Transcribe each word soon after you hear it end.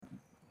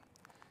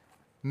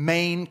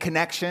Maine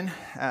connection.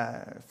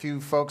 A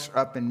few folks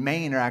up in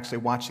Maine are actually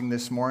watching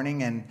this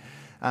morning, and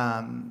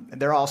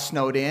they're all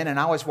snowed in. And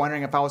I was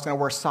wondering if I was going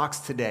to wear socks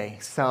today.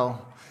 So,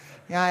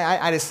 yeah,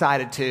 I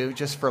decided to,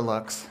 just for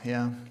looks.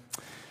 Yeah.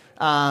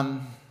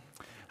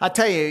 I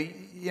tell you,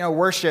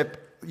 worship.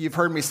 You've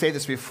heard me say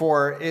this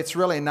before. It's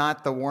really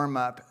not the warm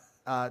up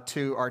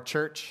to our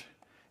church.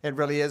 It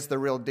really is the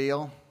real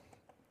deal.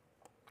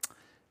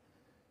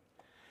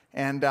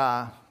 And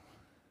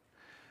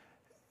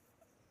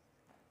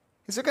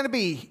is it going to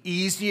be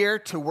easier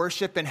to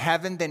worship in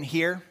heaven than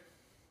here?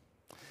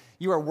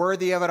 You are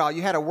worthy of it all.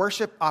 You had a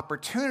worship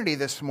opportunity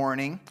this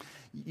morning.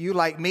 You,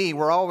 like me,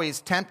 were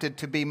always tempted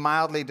to be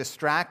mildly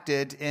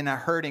distracted in a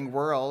hurting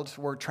world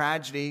where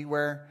tragedy,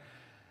 where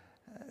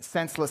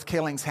senseless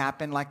killings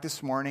happen, like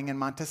this morning in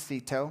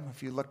Montecito,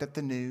 if you looked at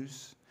the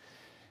news.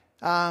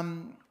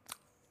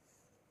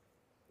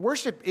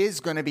 Worship is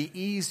going to be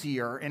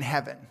easier in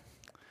heaven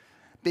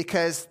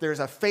because there's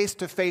a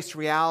face-to-face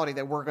reality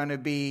that we're going to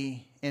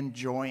be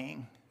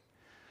enjoying.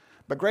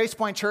 But Grace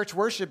Point Church,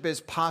 worship is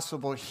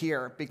possible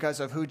here because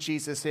of who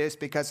Jesus is,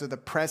 because of the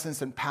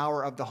presence and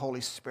power of the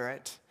Holy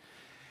Spirit.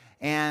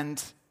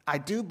 And I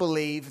do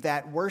believe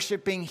that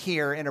worshiping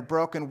here in a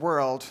broken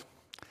world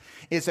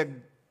is a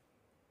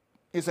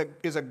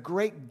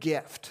great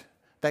gift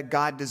that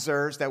God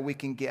deserves that we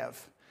can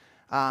give.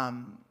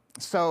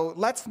 So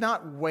let's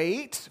not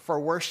wait for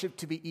worship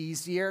to be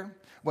easier,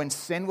 when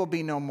sin will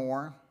be no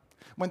more,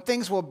 when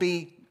things will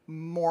be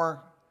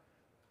more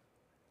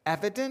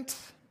evident,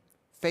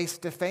 face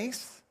to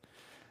face.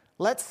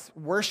 Let's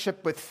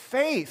worship with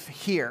faith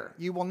here.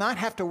 You will not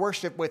have to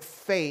worship with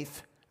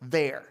faith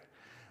there.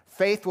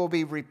 Faith will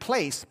be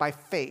replaced by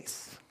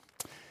faith.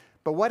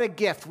 But what a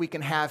gift we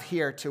can have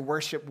here to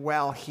worship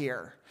well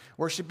here.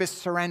 Worship is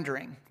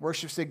surrendering.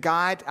 Worship says,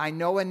 God, I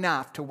know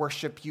enough to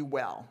worship you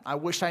well. I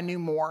wish I knew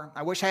more.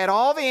 I wish I had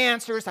all the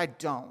answers. I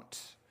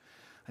don't.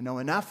 I know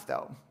enough,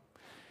 though,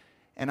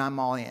 and I'm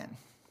all in.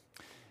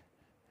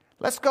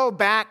 Let's go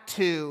back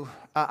to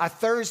a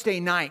Thursday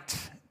night,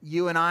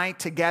 you and I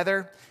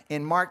together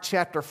in Mark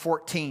chapter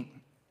 14.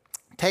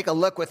 Take a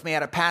look with me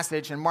at a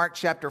passage in Mark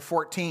chapter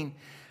 14,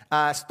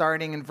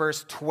 starting in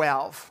verse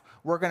 12.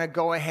 We're going to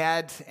go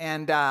ahead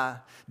and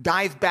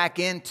dive back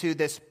into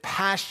this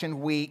Passion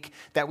Week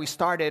that we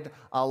started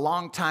a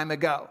long time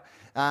ago.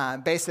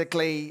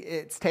 Basically,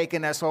 it's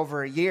taken us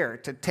over a year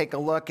to take a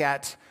look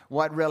at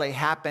what really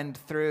happened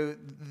through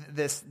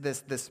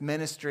this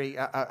ministry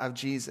of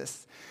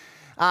Jesus.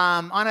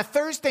 On a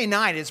Thursday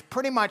night is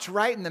pretty much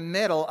right in the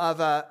middle of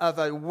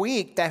a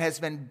week that has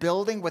been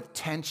building with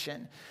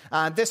tension.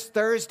 This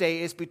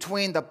Thursday is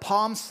between the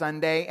Palm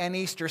Sunday and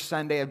Easter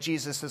Sunday of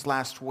Jesus'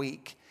 last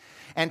week.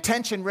 And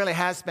tension really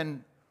has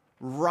been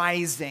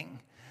rising.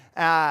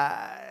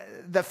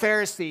 The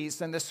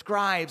Pharisees and the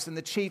scribes and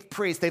the chief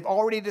priests, they've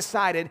already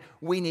decided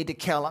we need to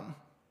kill him.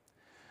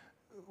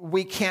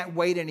 We can't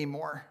wait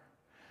anymore.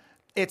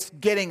 It's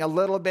getting a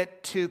little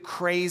bit too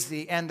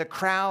crazy, and the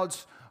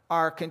crowds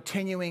are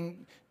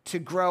continuing to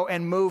grow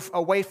and move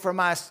away from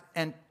us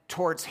and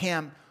towards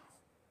him.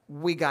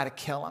 We got to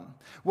kill him.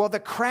 Well, the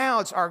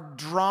crowds are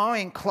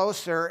drawing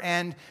closer,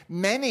 and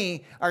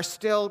many are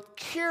still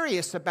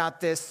curious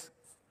about this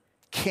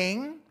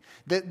king,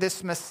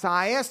 this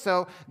Messiah,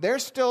 so they're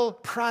still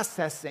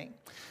processing.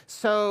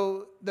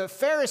 So the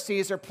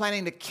Pharisees are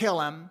planning to kill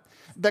him.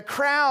 The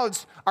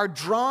crowds are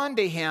drawn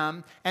to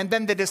him, and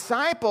then the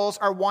disciples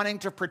are wanting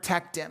to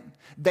protect him.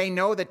 They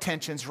know the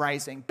tension's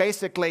rising.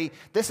 Basically,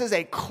 this is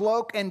a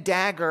cloak and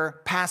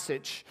dagger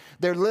passage.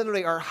 They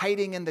literally are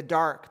hiding in the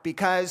dark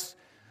because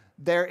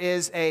there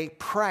is a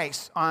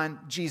price on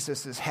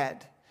Jesus'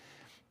 head.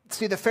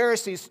 See, the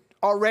Pharisees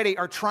already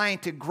are trying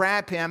to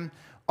grab him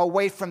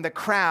away from the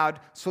crowd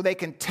so they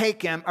can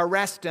take him,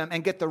 arrest him,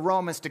 and get the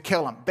Romans to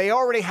kill him. They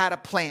already had a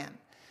plan.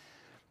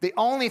 The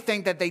only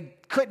thing that they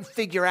couldn't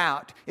figure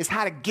out is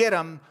how to get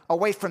him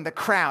away from the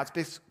crowds,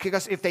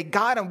 because if they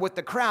got him with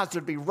the crowds,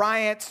 there'd be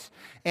riots,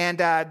 and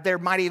there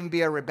might even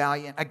be a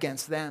rebellion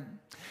against them.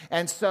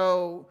 And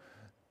so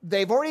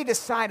they've already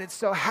decided,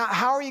 so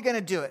how are you going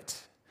to do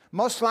it?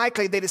 Most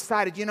likely they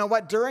decided, you know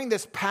what, during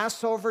this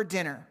Passover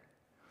dinner,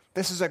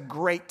 this is a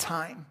great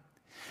time,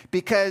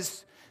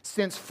 because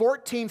since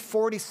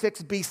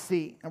 1446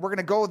 BC, and we're going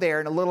to go there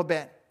in a little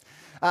bit,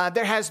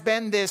 there has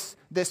been this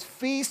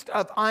feast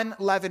of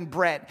unleavened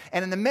bread.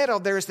 And in the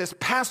middle, there's this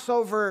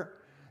Passover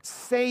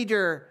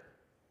Seder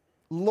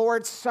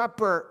Lord's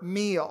Supper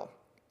meal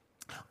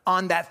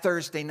on that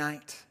Thursday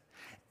night.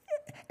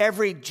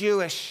 Every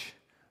Jewish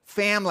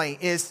family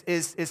is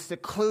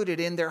secluded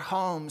in their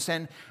homes,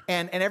 and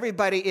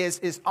everybody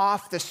is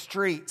off the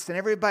streets, and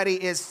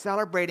everybody is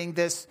celebrating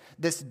this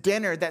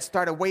dinner that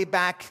started way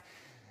back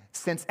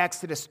since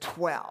Exodus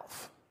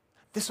 12.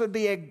 This would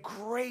be a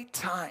great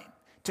time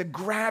to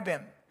grab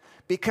him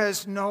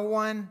because no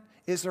one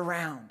is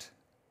around.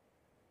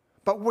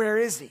 But where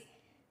is he?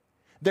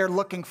 They're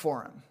looking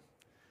for him.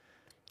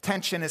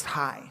 Tension is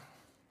high.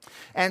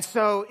 And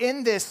so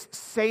in this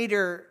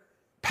Seder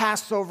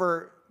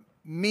Passover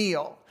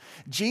meal,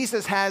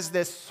 Jesus has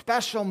this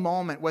special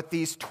moment with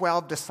these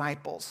 12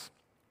 disciples.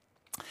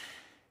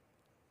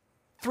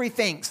 3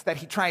 things that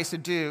he tries to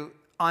do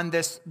on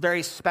this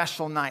very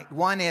special night.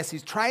 One is he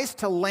tries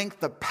to link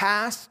the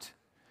past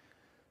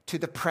to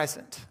the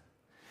present.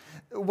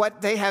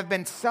 What they have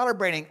been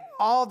celebrating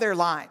all their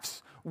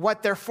lives,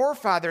 what their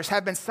forefathers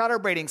have been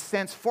celebrating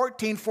since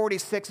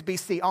 1446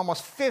 BC,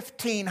 almost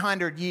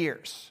 1,500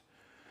 years.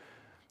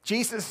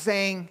 Jesus is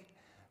saying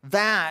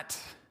that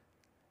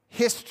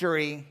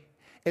history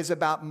is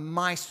about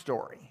my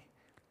story.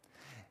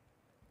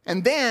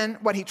 And then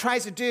what he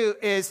tries to do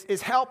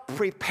is help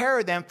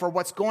prepare them for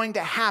what's going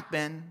to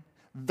happen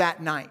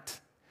that night.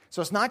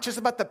 So it's not just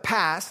about the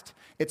past,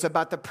 it's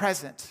about the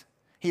present.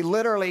 He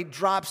literally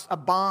drops a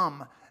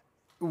bomb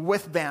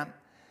with them.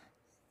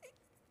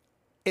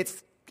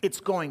 It's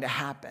going to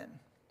happen.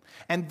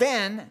 And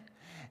then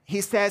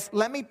he says,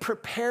 let me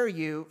prepare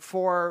you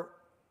for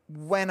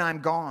when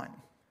I'm gone.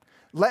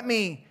 Let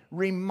me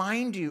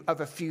remind you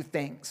of a few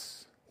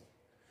things.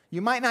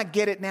 You might not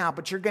get it now,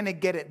 but you're going to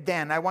get it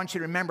then. I want you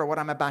to remember what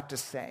I'm about to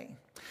say.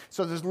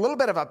 So there's a little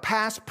bit of a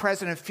past,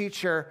 present, and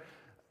future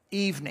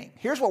evening.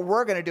 Here's what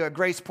we're going to do at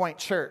Grace Point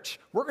Church.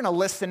 We're going to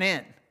listen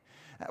in.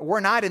 We're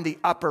not in the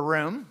upper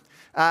room.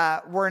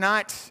 We're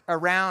not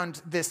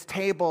around this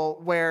table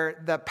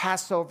where the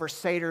Passover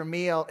Seder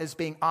meal is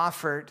being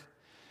offered.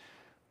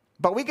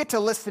 But we get to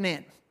listen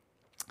in.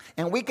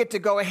 And we get to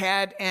go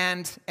ahead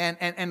and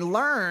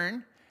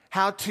learn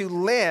how to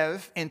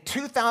live in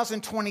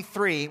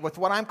 2023 with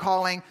what I'm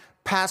calling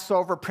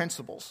Passover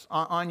principles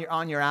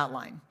on your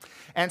outline.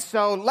 And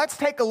so let's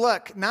take a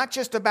look, not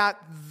just about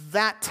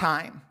that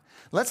time.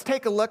 Let's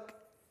take a look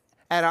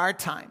at our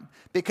time,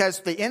 because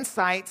the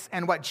insights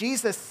and what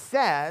Jesus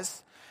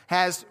says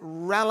has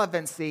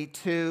relevancy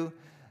to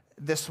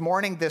this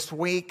morning, this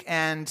week,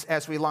 and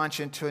as we launch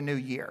into a new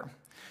year.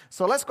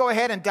 So let's go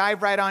ahead and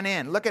dive right on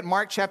in. Look at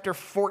Mark chapter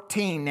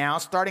 14 now,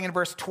 starting in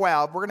verse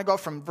 12. We're going to go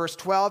from verse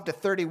 12 to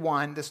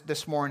 31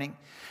 this morning.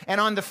 And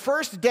on the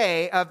first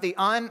day of the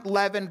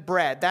unleavened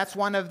bread, that's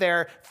one of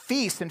their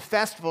feasts and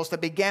festivals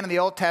that began in the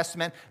Old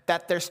Testament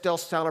that they're still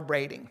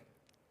celebrating.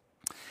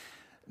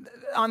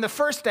 On the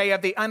first day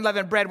of the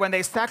unleavened bread, when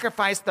they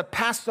sacrificed the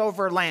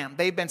Passover lamb,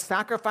 they've been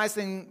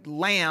sacrificing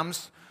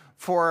lambs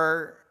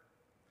for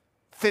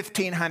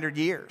 1,500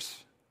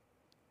 years.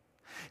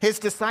 His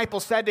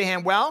disciples said to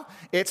him, well,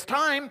 it's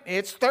time.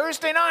 It's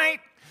Thursday night.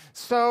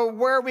 So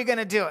where are we going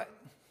to do it?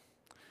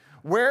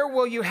 Where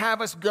will you have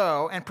us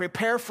go and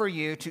prepare for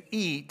you to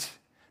eat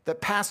the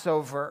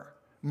Passover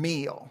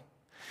meal?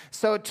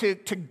 So to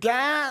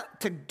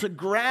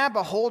grab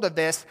a hold of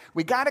this,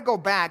 we got to go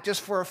back just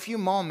for a few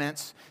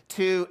moments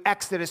to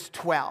Exodus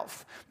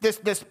 12.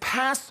 This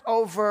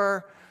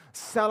Passover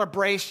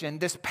celebration,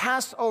 this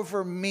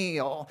Passover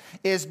meal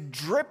is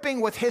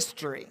dripping with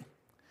history.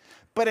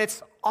 But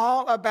it's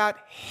all about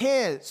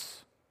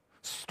his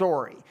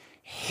story,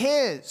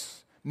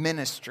 his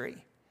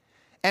ministry.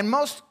 And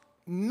most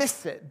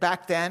miss it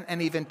back then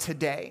and even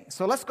today.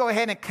 So let's go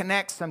ahead and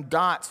connect some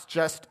dots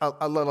just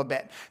a little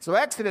bit. So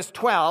Exodus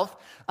 12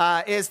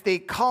 is the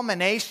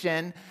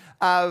culmination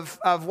of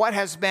what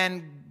has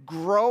been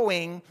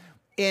growing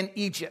in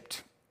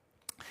Egypt.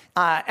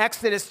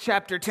 Exodus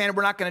chapter 10,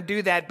 we're not going to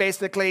do that.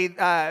 Basically,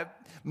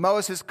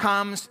 Moses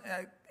comes,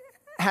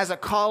 has a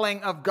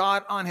calling of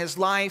God on his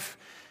life.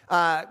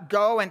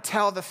 Go and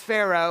tell the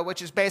Pharaoh,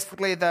 which is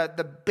basically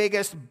the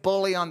biggest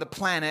bully on the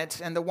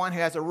planet and the one who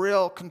has a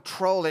real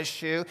control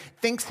issue,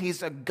 thinks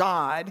he's a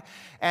god.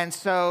 And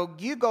so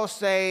you go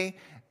say,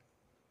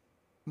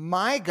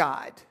 my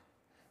God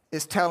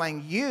is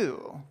telling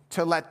you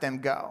to let them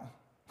go.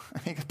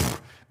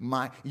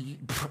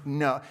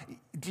 No.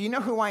 Do you know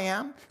who I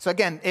am? So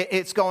again,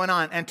 it's going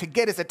on. And to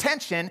get his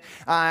attention,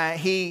 God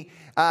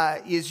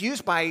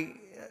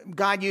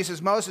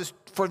uses Moses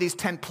for these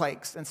 10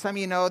 plagues. And some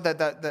of you know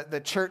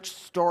the church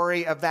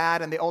story of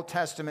that and the Old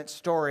Testament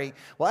story.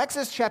 Well,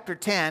 Exodus chapter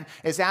 10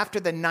 is after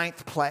the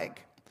 9th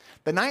plague.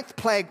 The 9th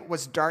plague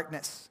was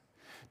darkness.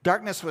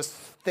 Darkness was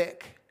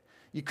thick.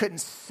 You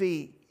couldn't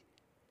see.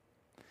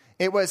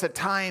 It was a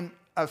time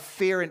of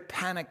fear and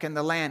panic in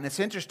the land. It's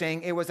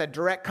interesting, it was a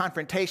direct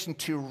confrontation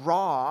to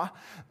Ra,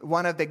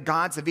 one of the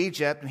gods of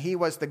Egypt, and he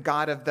was the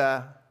god of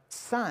the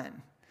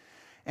sun.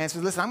 And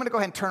so, listen, I'm going to go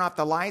ahead and turn off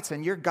the lights,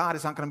 and your God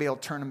is not going to be able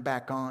to turn them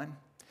back on.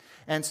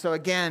 And so,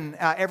 again,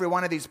 every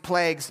one of these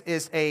plagues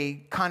is a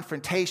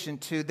confrontation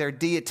to their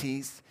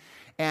deities.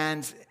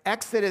 And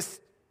Exodus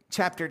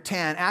chapter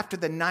 10, after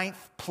the 9th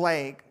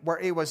plague, where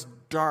it was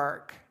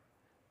dark.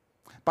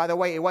 By the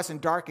way, it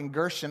wasn't dark in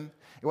Gershom.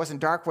 It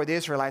wasn't dark where the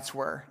Israelites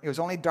were. It was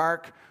only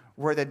dark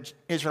where the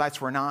Israelites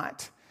were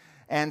not.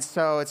 And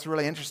so it's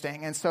really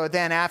interesting. And so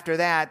then after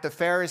that, the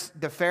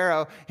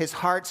Pharaoh, his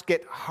hearts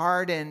get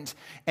hardened.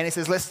 And he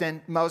says,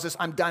 listen, Moses,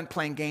 I'm done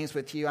playing games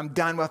with you. I'm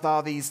done with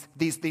all these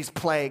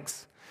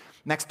plagues.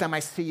 Next time I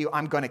see you,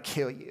 I'm going to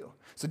kill you.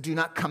 So do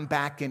not come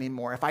back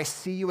anymore. If I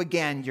see you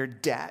again, you're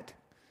dead.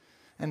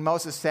 And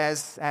Moses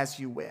says, as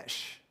you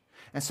wish.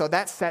 And so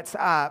that sets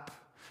up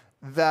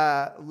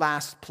the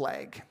last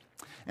plague.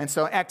 And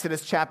so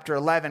Exodus chapter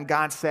 11,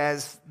 God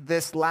says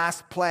this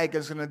last plague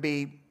is going to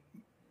be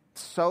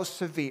so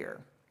severe.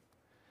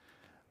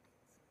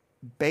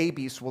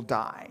 Babies will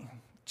die.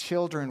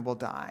 Children will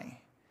die.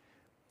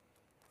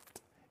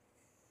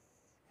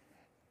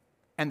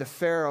 And the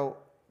Pharaoh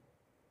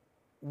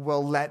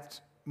will let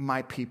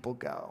my people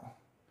go.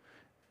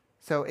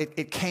 So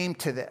it came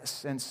to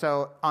this. And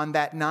so on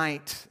that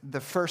night, the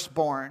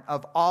firstborn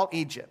of all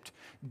Egypt,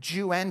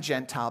 Jew and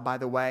Gentile, by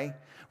the way,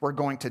 were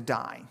going to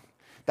die.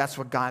 That's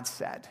what God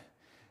said.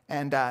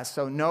 And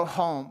so no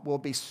home will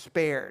be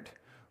spared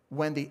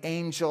when the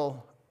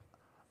angel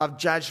of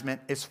judgment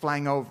is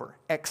flying over,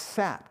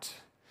 except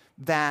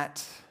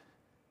that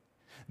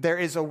there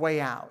is a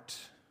way out.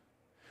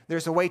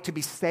 There's a way to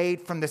be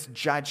saved from this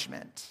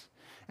judgment.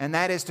 And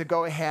that is to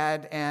go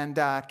ahead and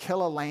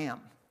kill a lamb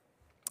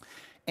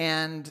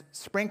and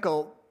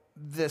sprinkle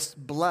this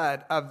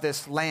blood of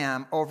this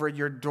lamb over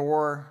your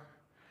door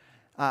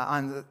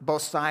on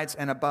both sides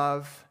and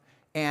above.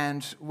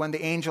 And when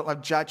the angel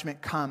of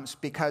judgment comes,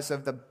 because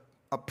of the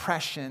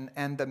oppression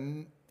and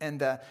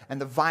the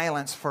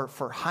violence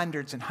for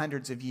hundreds and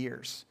hundreds of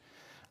years,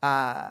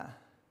 the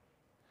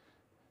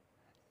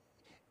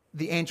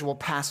angel will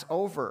pass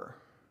over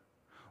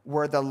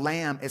where the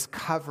lamb is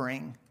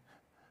covering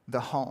the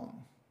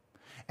home.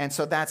 And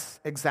so that's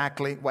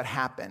exactly what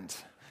happened.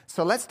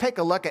 So let's take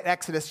a look at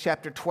Exodus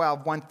chapter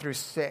 12, 1 through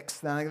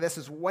 6. Now, this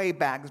is way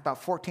back. It's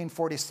about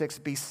 1446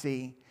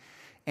 BC.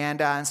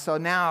 And so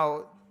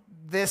now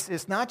this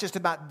is not just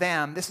about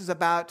them. This is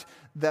about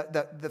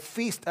the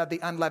feast of the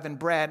unleavened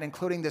bread,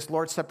 including this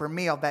Lord's Supper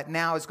meal that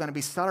now is going to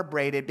be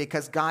celebrated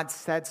because God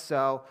said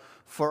so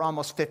for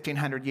almost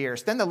 1,500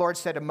 years. Then the Lord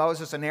said to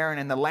Moses and Aaron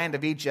in the land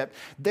of Egypt,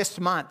 "This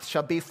month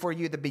shall be for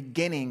you the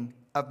beginning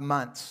of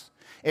months.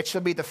 It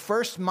shall be the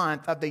first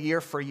month of the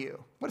year for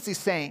you." What is he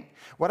saying?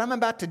 What I'm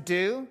about to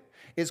do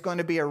is going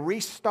to be a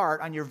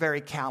restart on your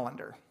very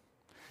calendar.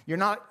 You're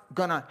not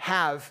going to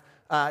have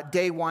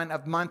day one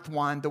of month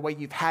one the way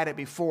you've had it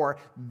before.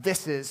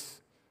 This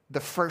is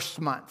the first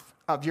month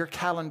of your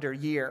calendar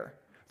year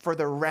for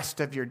the rest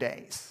of your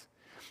days.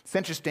 It's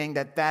interesting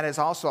that is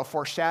also a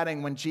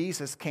foreshadowing when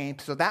Jesus came.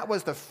 So that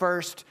was the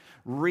first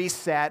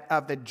reset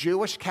of the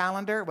Jewish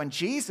calendar. When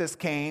Jesus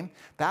came,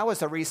 that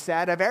was a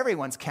reset of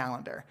everyone's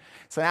calendar.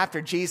 So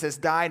after Jesus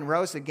died and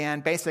rose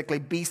again, basically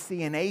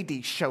BC and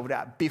AD showed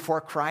up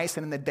before Christ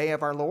and in the day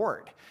of our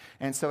Lord.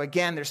 And so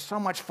again, there's so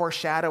much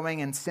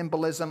foreshadowing and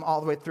symbolism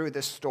all the way through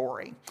this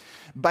story.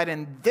 But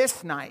in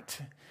this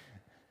night,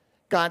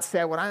 God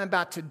said, what I'm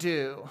about to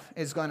do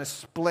is going to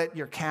split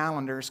your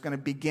calendar. It's going to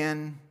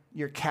begin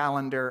your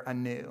calendar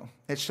anew.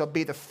 It shall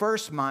be the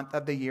first month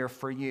of the year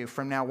for you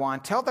from now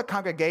on. Tell the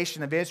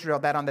congregation of Israel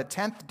that on the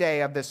 10th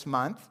day of this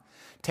month,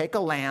 take a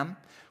lamb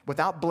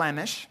without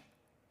blemish,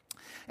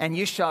 and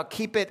you shall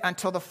keep it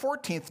until the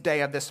 14th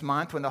day of this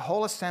month, when the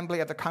whole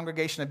assembly of the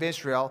congregation of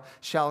Israel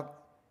shall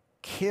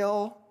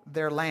kill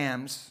their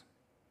lambs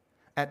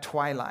at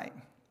twilight.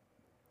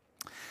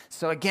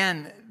 So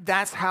again,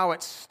 that's how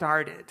it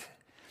started.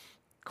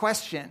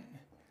 Question: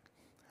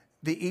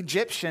 the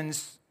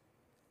Egyptians,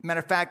 matter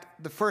of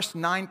fact, the first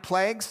 9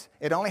 plagues,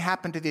 it only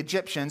happened to the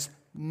Egyptians.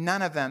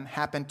 None of them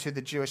happened to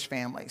the Jewish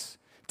families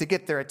to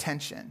get their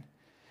attention.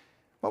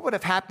 What would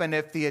have happened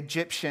if the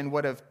Egyptian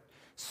would have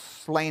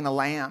slain a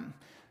lamb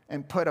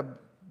and put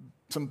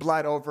some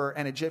blood over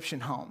an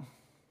Egyptian home?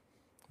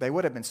 They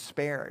would have been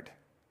spared.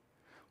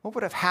 What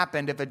would have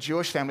happened if a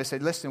Jewish family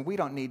said, listen, we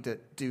don't need to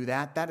do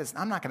that.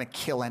 I'm not going to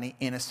kill any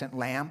innocent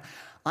lamb.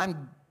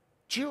 I'm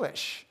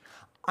Jewish.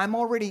 I'm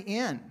already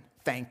in.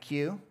 Thank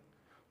you.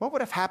 What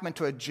would have happened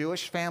to a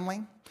Jewish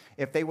family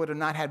if they would have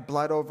not had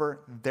blood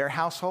over their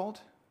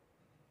household?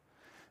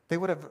 They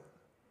would have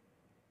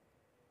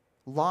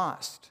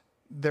lost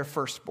their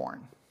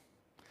firstborn.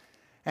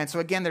 And so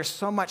again, there's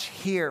so much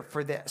here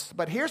for this.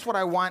 But here's what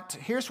I want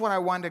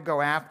to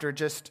go after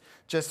just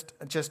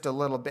a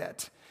little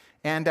bit.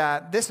 And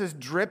this is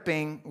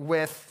dripping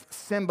with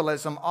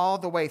symbolism all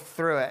the way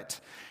through it.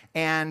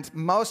 And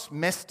most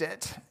missed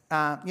it.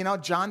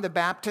 John the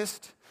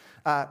Baptist,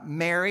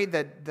 Mary,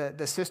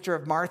 the sister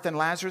of Martha and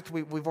Lazarus,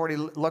 we've already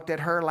looked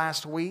at her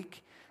last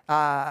week.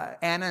 Anna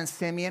and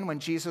Simeon, when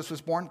Jesus was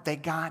born, they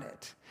got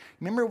it.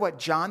 Remember what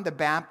John the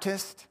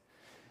Baptist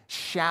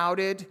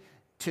shouted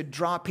to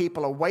draw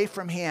people away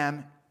from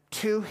him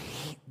to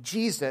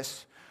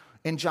Jesus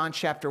in John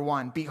chapter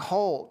 1.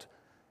 Behold,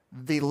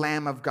 the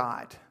Lamb of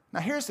God. Now,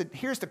 here's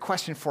the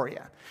question for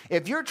you.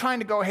 If you're trying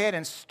to go ahead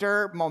and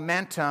stir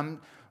momentum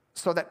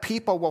so that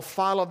people will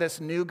follow this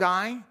new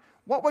guy,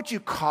 what would you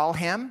call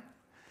him?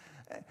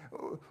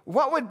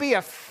 What would be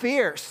a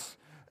fierce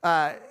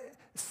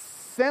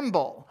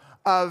symbol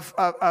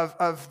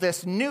of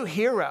this new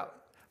hero?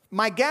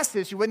 My guess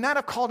is you would not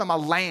have called him a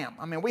lamb.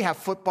 I mean, we have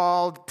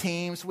football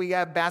teams, we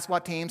have basketball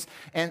teams,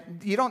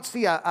 and you don't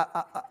see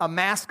a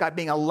mascot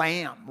being a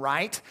lamb,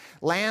 right?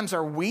 Lambs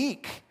are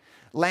weak.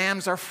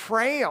 Lambs are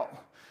frail.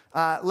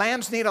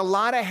 Lambs need a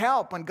lot of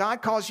help. When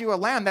God calls you a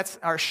lamb, that's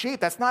our sheep.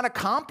 That's not a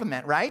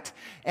compliment, right?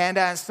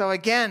 And so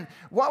again,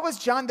 what was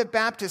John the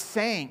Baptist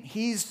saying?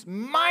 He's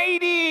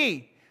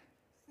mighty.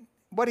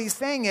 What he's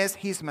saying is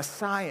he's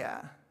Messiah.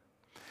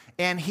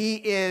 And he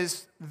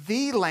is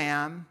the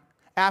lamb.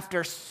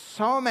 After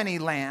so many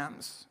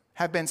lambs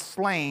have been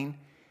slain,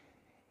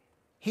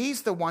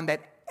 he's the one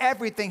that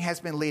everything has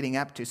been leading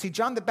up to. See,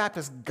 John the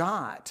Baptist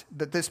got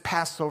this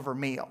Passover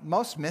meal.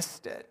 Most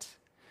missed it.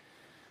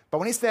 But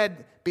when he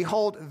said,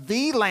 behold,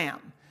 the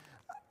Lamb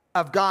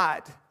of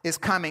God is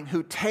coming,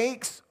 who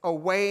takes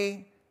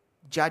away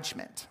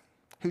judgment,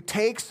 who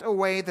takes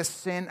away the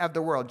sin of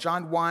the world.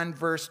 John 1,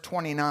 verse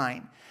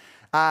 29.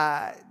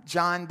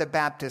 John the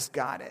Baptist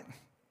got it.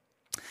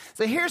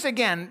 So here's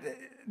again,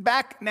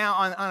 back now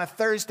on a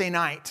Thursday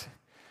night.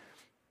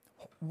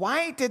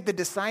 Why did the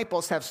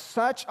disciples have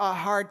such a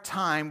hard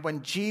time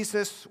when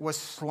Jesus was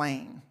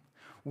slain?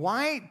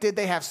 Why did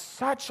they have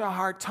such a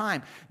hard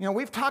time? You know,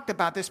 we've talked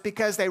about this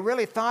because they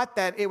really thought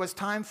that it was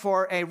time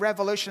for a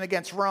revolution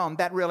against Rome.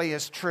 That really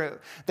is true.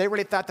 They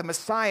really thought the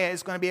Messiah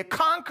is going to be a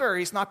conqueror.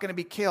 He's not going to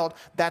be killed.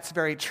 That's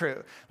very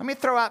true. Let me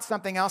throw out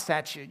something else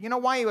at you. You know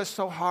why it was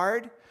so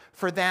hard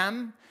for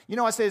them? You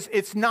know, it says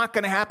it's not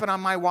going to happen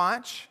on my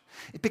watch.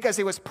 Because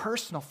it was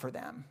personal for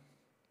them.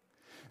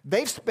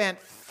 They've spent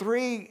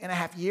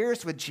 3.5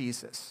 years with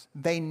Jesus.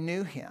 They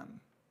knew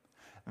him.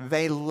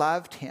 They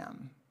loved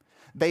him.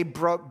 They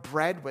broke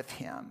bread with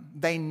him.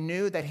 They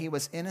knew that he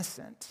was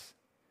innocent.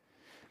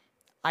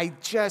 I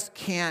just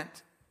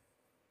can't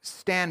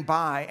stand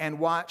by and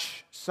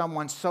watch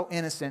someone so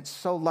innocent,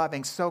 so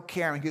loving, so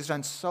caring, who's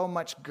done so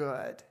much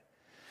good.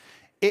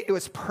 It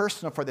was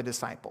personal for the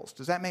disciples.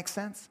 Does that make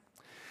sense?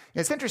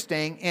 It's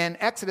interesting. In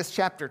Exodus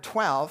chapter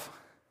 12,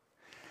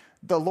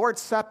 the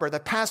Lord's Supper, the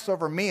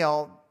Passover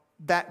meal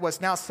that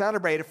was now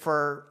celebrated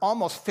for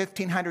almost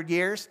 1,500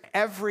 years,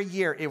 every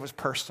year it was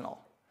personal.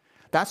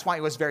 That's why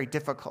it was very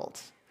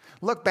difficult.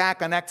 Look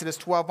back on Exodus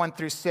 12, 1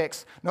 through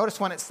 6. Notice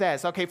when it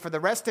says, okay, for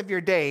the rest of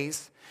your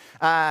days,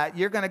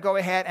 you're going to go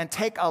ahead and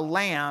take a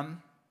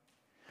lamb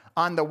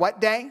on the what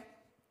day?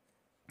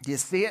 Do you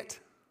see it?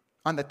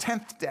 On the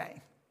 10th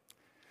day.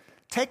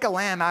 Take a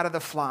lamb out of the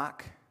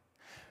flock.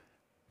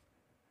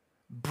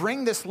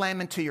 Bring this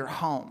lamb into your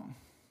home.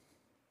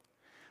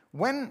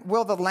 When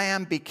will the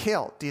lamb be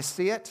killed? Do you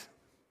see it?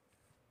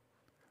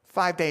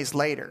 5 days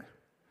later,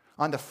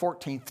 on the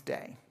 14th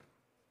day.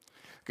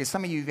 Okay,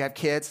 some of you have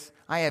kids.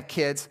 I have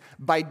kids.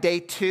 By day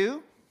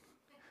 2,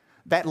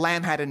 that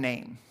lamb had a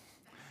name.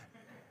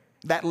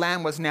 That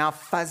lamb was now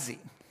fuzzy.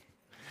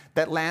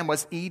 That lamb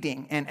was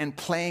eating and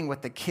playing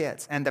with the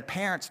kids. And the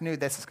parents knew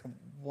this.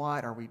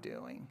 What are we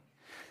doing?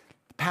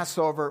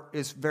 Passover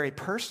is very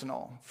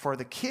personal for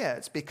the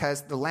kids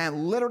because the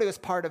lamb literally was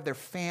part of their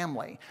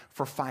family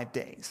for 5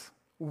 days.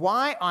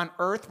 Why on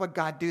earth would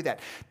God do that?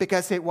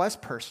 Because it was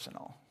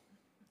personal.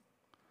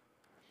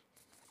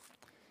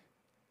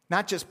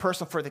 Not just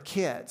personal for the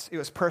kids, it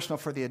was personal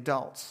for the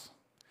adults.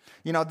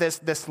 You know,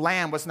 this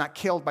lamb was not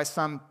killed by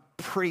some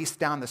priest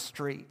down the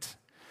street.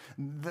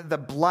 The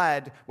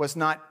blood was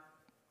not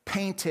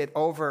painted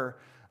over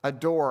a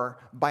door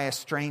by a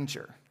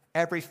stranger.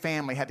 Every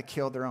family had to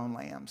kill their own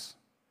lambs.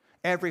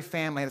 Every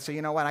family had to say,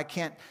 you know what, I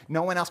can't,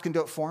 no one else can do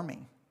it for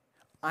me.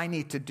 I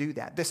need to do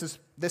that. This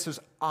is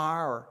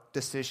our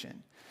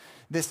decision.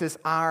 This is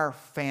our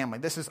family.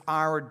 This is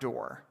our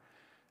door.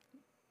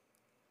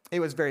 It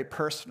was very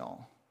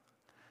personal.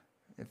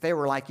 If they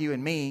were like you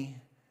and me,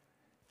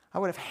 I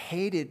would have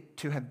hated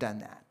to have done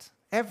that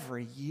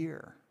every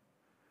year.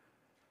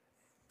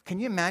 Can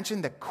you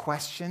imagine the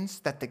questions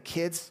that the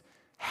kids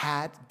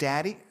had?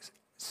 Daddy,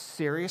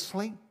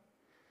 seriously?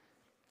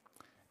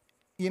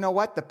 You know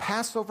what? The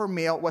Passover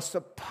meal was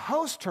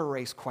supposed to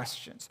raise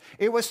questions.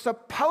 It was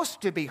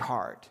supposed to be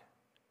hard.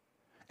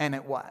 And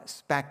it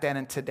was back then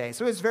and today.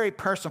 So it was very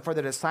personal for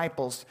the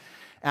disciples.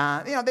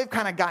 They've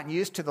kind of gotten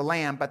used to the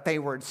lamb, but they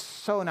were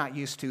so not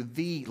used to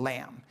the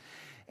lamb.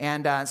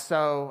 And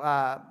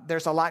so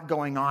there's a lot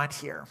going on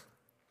here.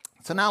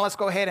 So now let's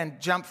go ahead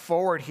and jump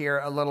forward here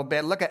a little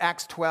bit. Look at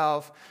Acts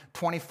 12,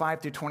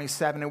 25 through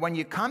 27. And when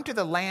you come to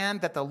the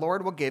land that the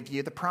Lord will give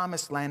you, the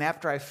promised land,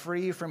 after I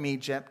free you from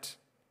Egypt,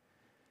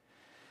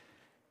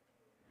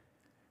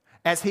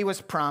 as he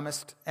was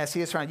promised,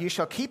 you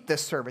shall keep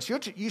this service.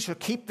 You shall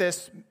keep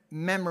this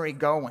memory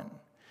going.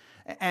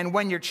 And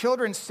when your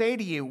children say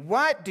to you,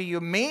 what do you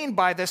mean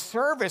by this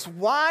service?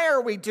 Why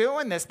are we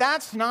doing this?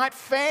 That's not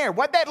fair.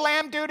 What'd that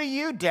lamb do to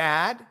you,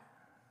 Dad?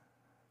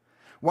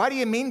 What do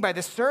you mean by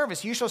this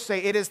service? You shall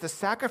say, it is the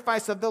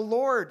sacrifice of the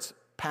Lord's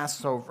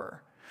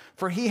Passover.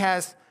 For he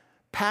has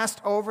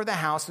passed over the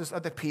houses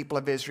of the people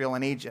of Israel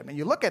in Egypt. And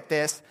you look at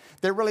this,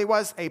 there really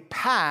was a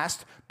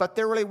past, but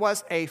there really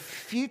was a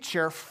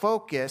future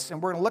focus.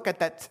 And we're going to look at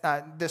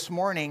that this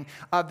morning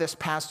of this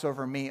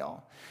Passover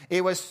meal.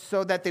 It was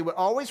so that they would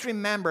always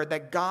remember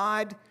that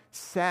God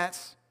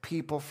sets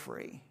people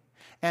free.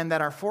 And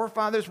that our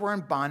forefathers were in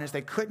bondage.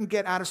 They couldn't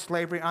get out of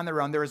slavery on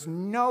their own. There was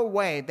no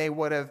way they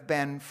would have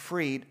been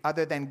freed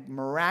other than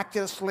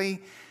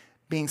miraculously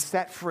being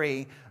set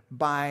free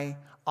by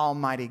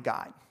Almighty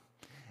God.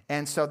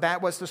 And so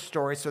that was the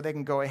story, so they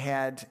can go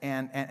ahead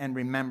and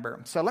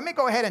remember. So let me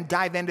go ahead and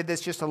dive into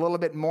this just a little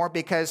bit more,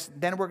 because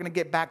then we're going to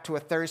get back to a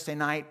Thursday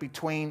night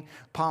between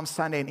Palm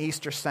Sunday and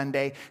Easter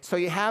Sunday. So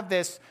you have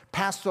this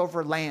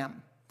Passover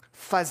lamb,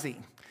 Fuzzy.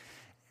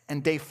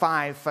 And day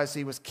 5,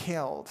 Fuzzy was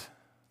killed.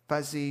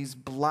 Fuzzy's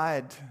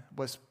blood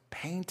was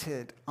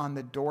painted on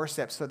the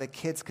doorstep so the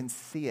kids can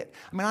see it.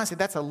 I mean, honestly,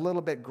 that's a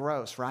little bit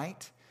gross,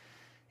 right?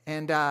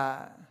 And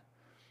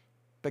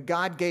but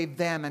God gave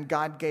them and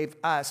God gave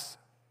us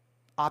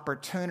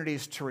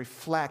opportunities to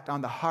reflect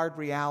on the hard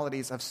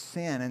realities of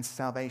sin and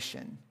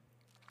salvation.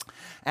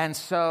 And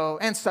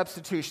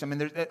substitution. I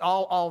mean, there's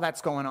all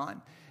that's going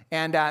on.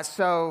 And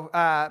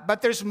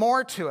but there's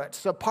more to it.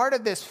 So part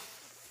of this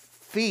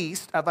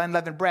feast of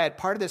unleavened bread,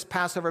 part of this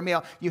Passover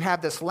meal, you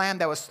have this lamb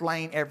that was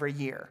slain every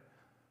year.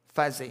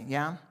 Fuzzy,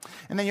 yeah?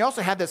 And then you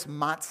also have this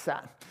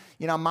matzah.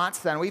 You know,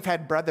 matzah, and we've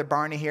had Brother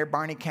Barney here,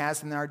 Barney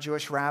Kasdan, our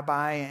Jewish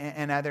rabbi,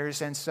 and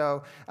others. And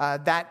so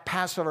that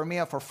Passover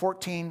meal for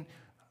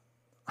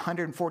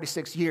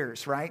 146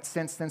 years, right?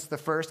 Since the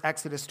first,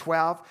 Exodus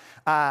 12,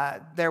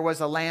 there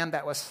was a lamb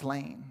that was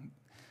slain.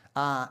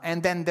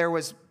 And then there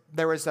was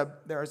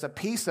a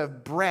piece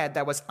of bread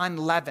that was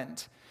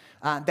unleavened,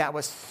 that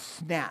was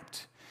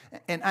snapped.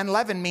 And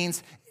unleavened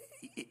means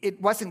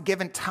it wasn't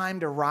given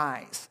time to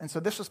rise. And so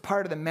this was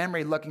part of the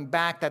memory looking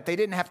back, that they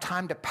didn't have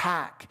time to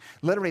pack.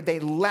 Literally, they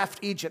left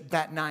Egypt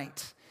that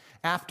night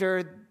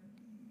after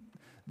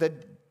the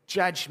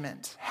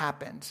judgment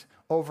happened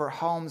over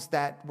homes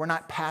that were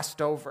not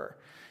passed over.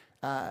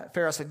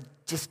 Pharaoh said,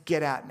 just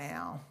get out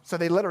now. So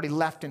they literally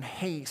left in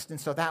haste. And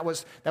so that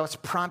was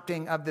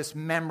prompting of this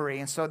memory.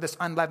 And so this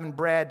unleavened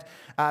bread,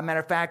 matter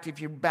of fact,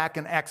 if you're back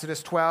in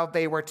Exodus 12,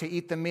 they were to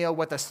eat the meal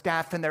with a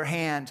staff in their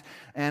hand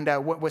and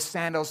with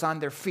sandals on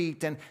their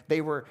feet. And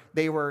they were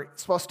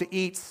supposed to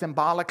eat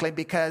symbolically,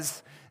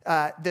 because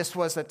this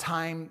was a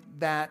time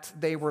that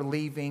they were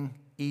leaving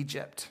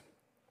Egypt.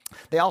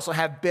 They also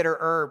have bitter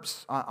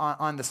herbs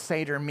on the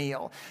Seder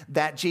meal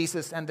that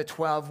Jesus and the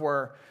 12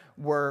 were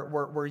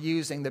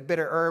using. The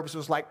bitter herbs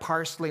was like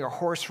parsley or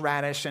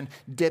horseradish and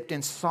dipped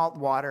in salt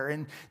water.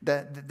 And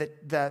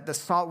the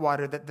salt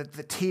water,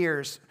 the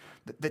tears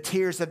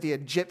of the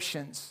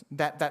Egyptians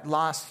that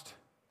lost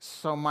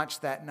so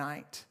much that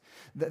night.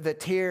 The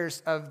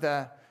tears of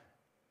the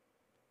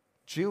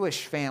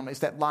Jewish families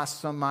that lost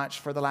so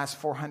much for the last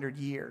 400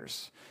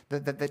 years.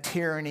 The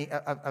tyranny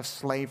of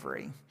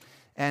slavery.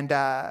 And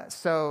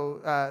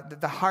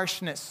the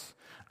harshness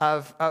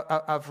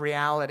of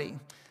reality.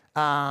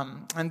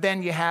 And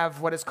then you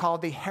have what is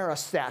called the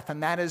haroseth,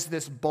 and that is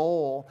this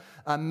bowl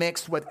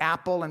mixed with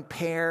apple and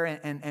pear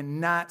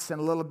and nuts and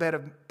a little bit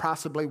of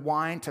possibly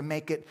wine to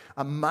make it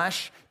a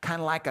mush,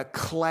 kind of like a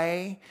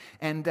clay.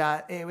 And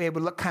it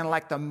would look kind of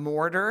like the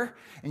mortar.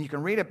 And you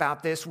can read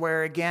about this,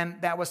 where, again,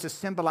 that was to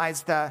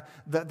symbolize the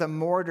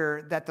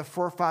mortar that the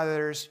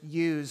forefathers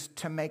used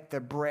to make the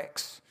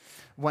bricks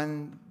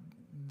when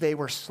they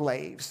were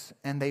slaves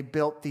and they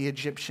built the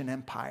Egyptian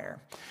empire.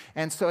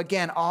 And so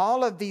again,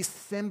 all of these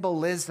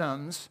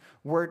symbolisms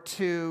were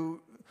to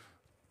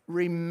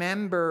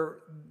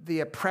remember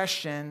the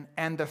oppression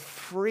and the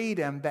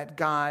freedom that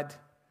God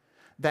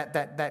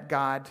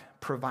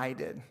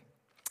provided.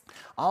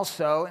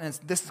 Also, and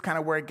this is kind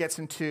of where it gets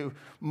into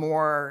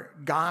more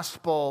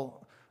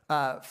gospel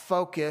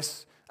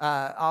focus,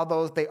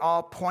 although they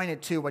all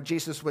pointed to what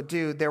Jesus would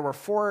do, there were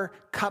 4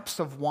 cups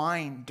of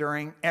wine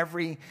during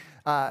every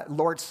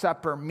Lord's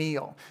Supper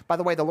meal. By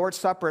the way, the Lord's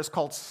Supper is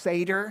called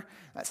Seder.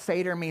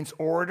 Seder means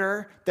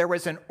order. There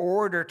was an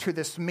order to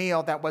this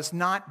meal that was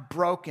not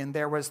broken.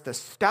 There was the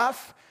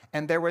stuff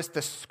and there was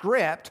the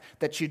script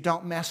that you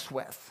don't mess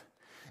with.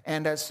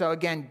 And so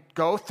again,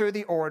 go through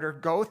the order,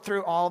 go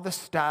through all the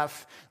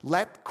stuff,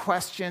 let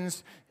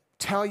questions,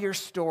 tell your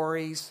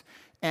stories,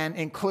 and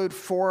include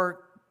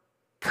 4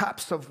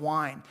 cups of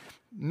wine.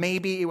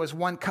 Maybe it was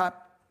 1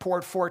 cup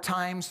poured 4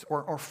 times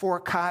or 4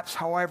 cups,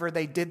 however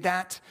they did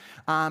that.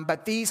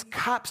 But these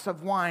cups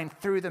of wine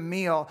through the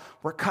meal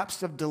were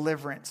cups of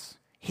deliverance.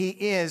 He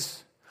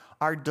is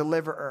our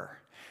deliverer,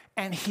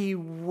 and he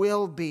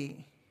will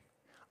be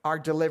our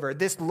deliverer.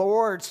 This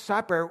Lord's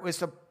Supper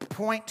was a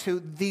point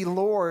to the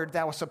Lord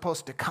that was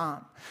supposed to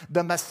come,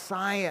 the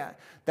Messiah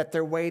that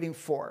they're waiting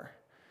for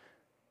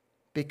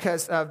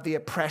because of the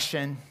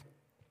oppression,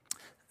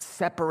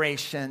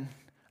 separation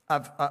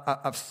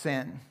of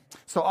sin.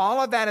 So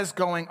all of that is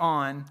going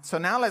on. So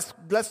now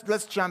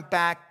let's jump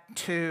back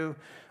to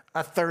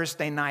a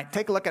Thursday night.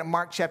 Take a look at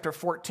Mark chapter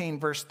 14,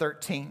 verse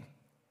 13.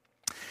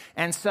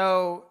 And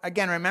so,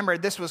 again, remember,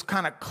 this was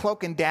kind of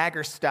cloak and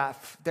dagger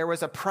stuff. There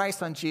was a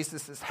price on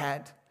Jesus'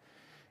 head.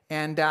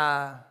 And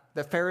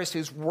the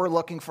Pharisees were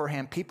looking for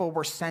him. People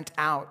were sent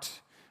out,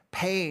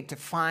 paid to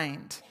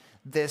find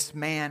this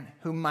man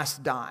who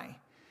must die.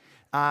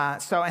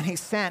 And he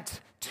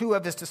sent 2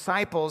 of his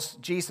disciples.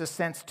 Jesus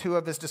sends 2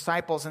 of his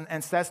disciples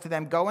and says to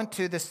them, go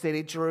into the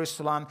city,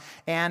 Jerusalem,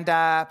 and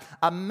a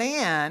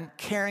man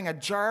carrying a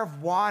jar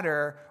of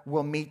water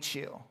will meet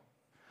you.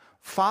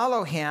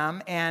 follow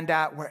him, and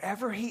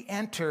wherever he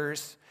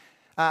enters,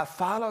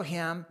 follow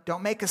him.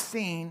 Don't make a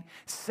scene.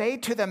 Say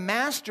to the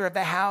master of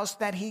the house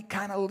that he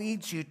kind of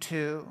leads you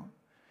to,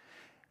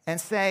 and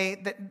say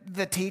that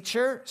the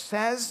teacher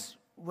says,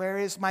 where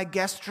is my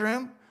guest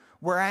room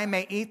where I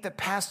may eat the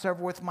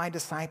Passover with my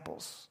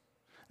disciples?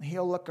 And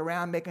he'll look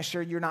around, making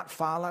sure you're not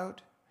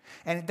followed.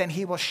 And then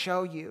he will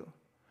show you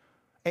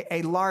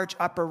a large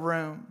upper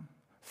room,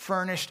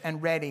 furnished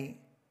and ready.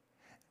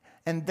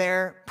 And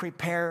there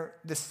prepare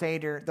the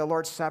Seder, the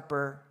Lord's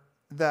Supper,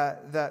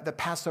 the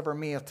Passover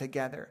meal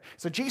together.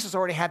 So Jesus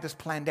already had this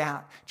planned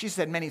out. Jesus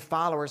had many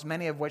followers,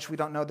 many of which we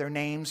don't know their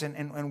names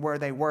and where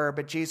they were,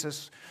 but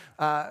Jesus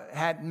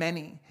had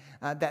many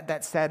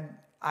that said,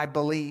 I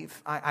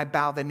believe, I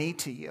bow the knee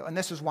to you. And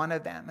this was one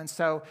of them. And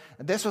so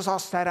this was all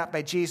set up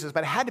by Jesus,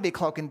 but it had to be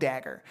cloak and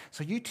dagger.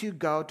 So you two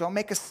go, don't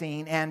make a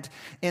scene. And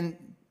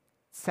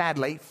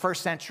sadly,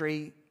 first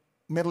century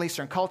Middle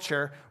Eastern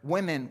culture,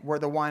 women were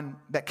the one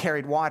that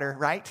carried water,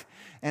 right?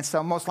 And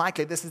so most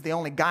likely this is the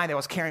only guy that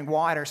was carrying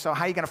water. So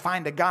how are you going to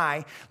find a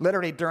guy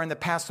literally during the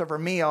Passover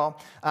meal?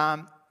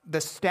 The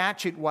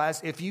statute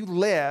was if you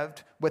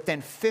lived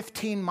within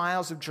 15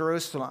 miles of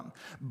Jerusalem,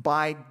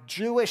 by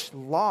Jewish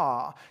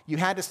law, you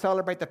had to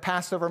celebrate the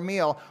Passover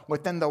meal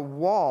within the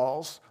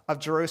walls of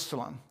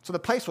Jerusalem. So the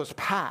place was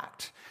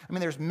packed. I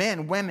mean, there's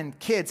men, women,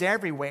 kids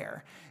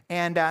everywhere.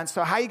 And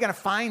so how are you going to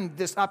find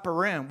this upper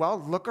room? Well,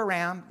 look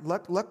around,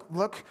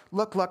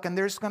 look, and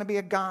there's going to be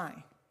a guy.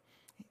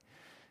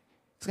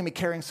 He's going to be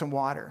carrying some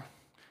water.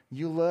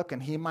 You look,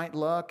 and he might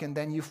look, and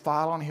then you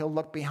follow, and he'll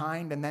look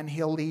behind, and then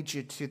he'll lead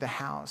you to the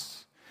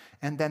house.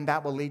 And then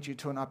that will lead you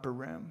to an upper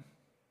room.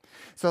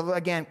 So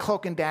again,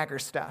 cloak and dagger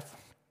stuff.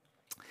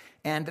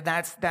 And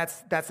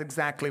that's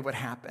exactly what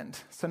happened.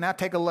 So now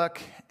take a look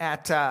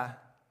at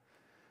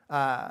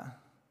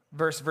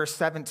verse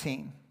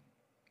 17.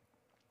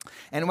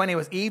 And when it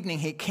was evening,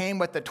 he came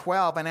with the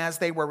 12, and as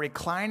they were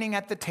reclining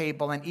at the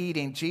table and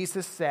eating,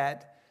 Jesus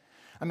said,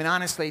 I mean,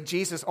 honestly,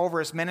 Jesus, over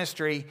his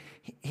ministry,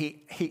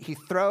 he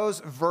throws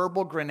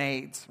verbal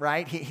grenades,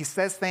 right? He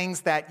says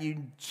things that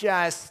you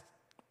just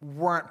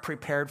weren't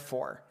prepared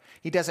for.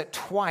 He does it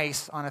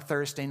twice on a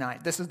Thursday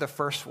night. This is the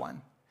first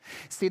one.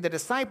 See, the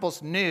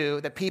disciples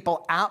knew that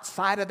people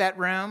outside of that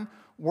room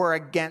were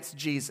against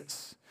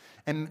Jesus.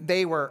 And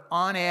they were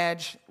on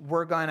edge.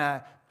 We're going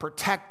to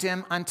protect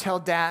him until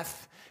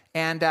death.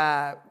 And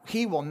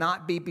he will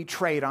not be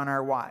betrayed on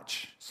our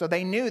watch. So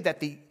they knew that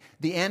the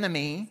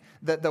enemy,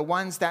 the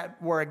ones that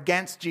were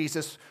against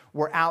Jesus,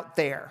 were out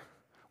there.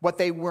 What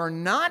they were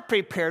not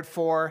prepared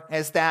for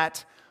is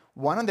that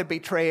one of the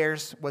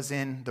betrayers was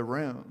in the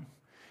room.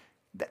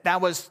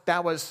 That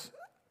was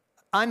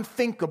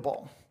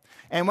unthinkable.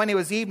 And when it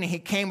was evening, he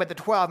came with the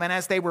 12. And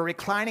as they were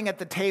reclining at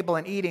the table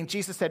and eating,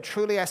 Jesus said,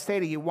 truly I say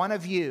to you, one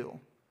of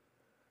you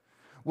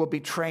will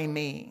betray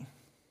me.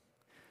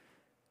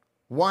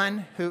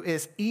 One who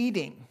is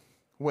eating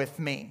with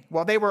me.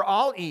 Well, they were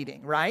all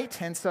eating,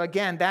 right? And so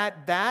again,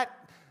 that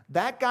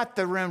got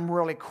the room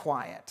really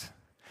quiet.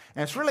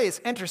 And it's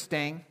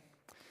interesting.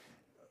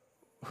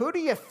 Who do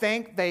you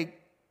think they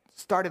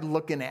started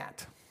looking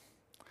at?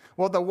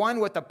 Well, the one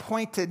with the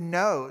pointed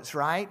nose,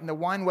 right? And the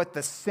one with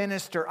the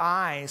sinister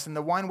eyes and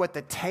the one with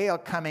the tail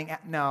coming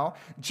out. No,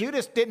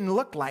 Judas didn't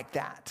look like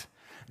that.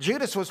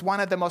 Judas was one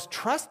of the most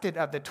trusted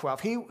of the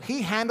 12.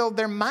 He handled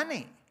their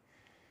money.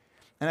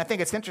 And I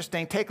think it's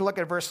interesting. Take a look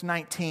at verse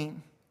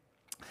 19.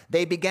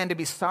 They began to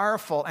be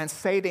sorrowful and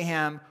say to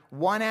him,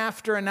 one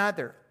after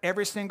another,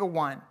 every single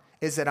one,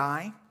 is it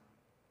I?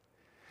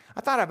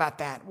 I thought about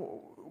that.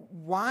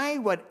 Why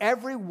would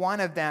every one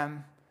of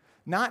them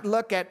not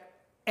look at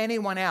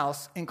anyone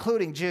else,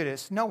 including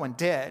Judas? No one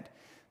did.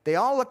 They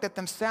all looked at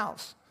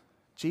themselves.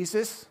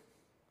 Jesus,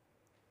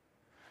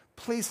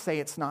 please say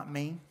it's not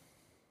me.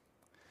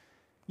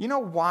 You know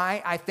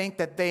why I think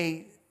that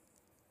they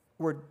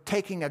were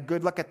taking a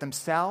good look at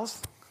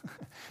themselves?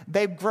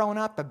 They've grown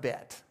up a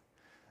bit.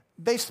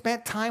 They've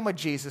spent time with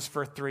Jesus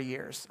for 3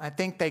 years. I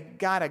think they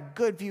got a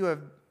good view of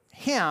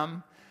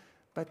him,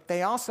 but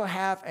they also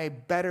have a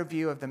better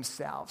view of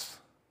themselves.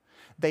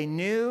 They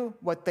knew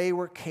what they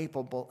were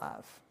capable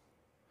of.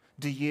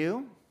 Do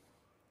you?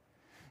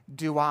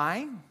 Do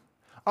I?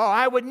 Oh,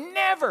 I would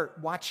never.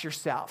 Watch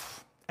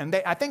yourself. And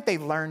I think they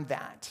learned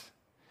that.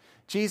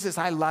 Jesus,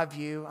 I love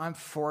you. I'm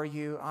for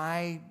you.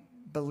 I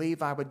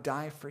believe I would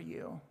die for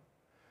you.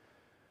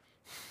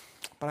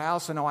 But I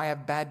also know I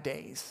have bad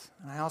days.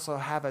 And I also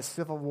have a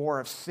civil war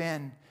of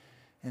sin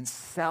and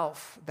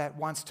self that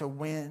wants to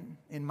win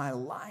in my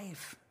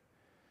life.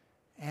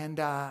 And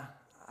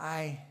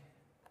I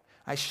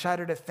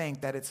shudder to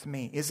think that it's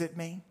me. Is it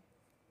me?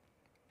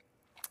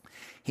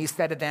 He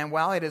said to them,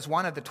 well, it is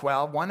one of the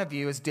 12. One of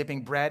you is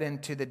dipping bread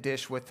into the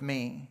dish with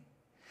me.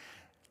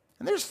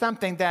 And there's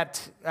something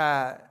that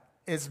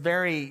is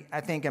very, I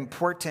think,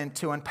 important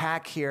to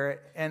unpack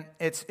here, and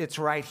it's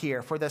right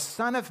here. For the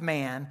Son of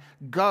Man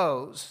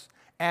goes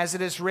as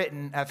it is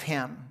written of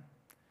him.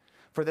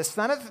 For the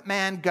Son of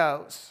Man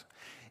goes.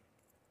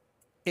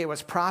 It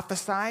was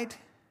prophesied,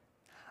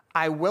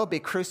 I will be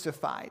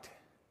crucified.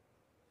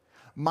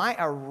 My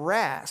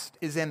arrest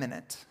is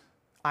imminent.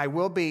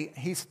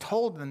 He's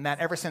told them that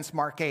ever since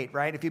Mark 8,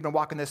 right? If you've been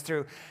walking this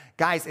through,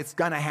 guys, it's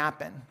going to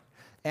happen.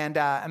 And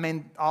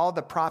all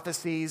the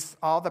prophecies,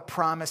 all the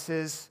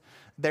promises,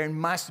 there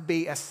must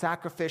be a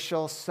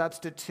sacrificial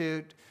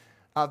substitute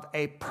of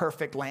a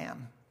perfect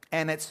lamb.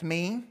 And it's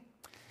me,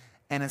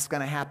 and it's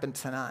going to happen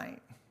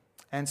tonight.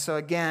 And so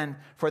again,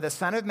 for the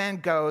Son of Man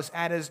goes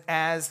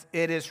as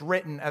it is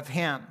written of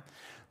him.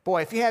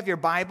 Boy, if you have your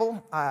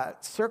Bible,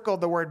 circle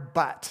the word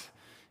but.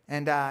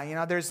 And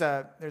there's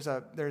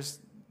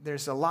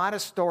a lot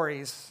of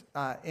stories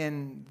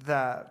in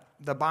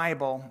the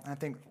Bible. I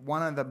think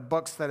one of the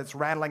books that is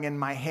rattling in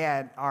my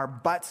head are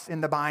buts in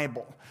the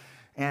Bible.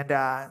 And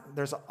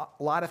there's a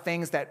lot of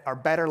things that are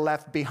better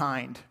left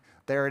behind.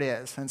 There it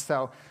is. And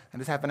so I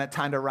just haven't had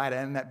time to write it.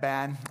 Isn't that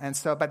bad? And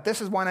so, but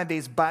this is one of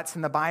these buts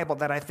in the Bible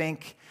that I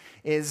think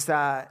is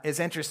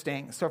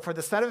interesting. So for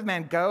the Son of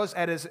Man goes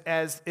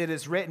as it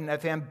is written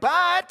of him,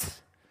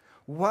 but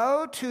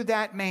woe to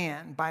that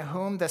man by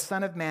whom the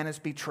Son of Man is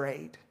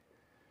betrayed.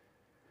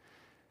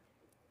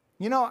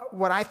 You know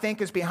what I think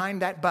is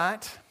behind that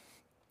but?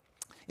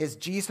 Is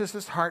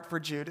Jesus' heart for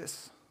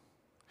Judas.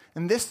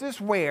 And this is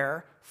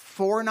where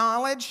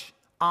foreknowledge,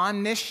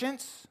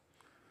 omniscience,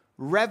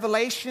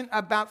 revelation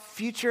about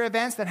future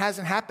events that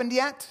hasn't happened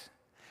yet,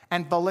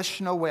 and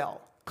volitional will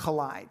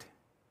collide.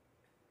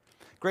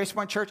 Grace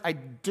Point Church, I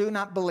do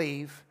not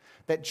believe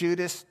that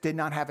Judas did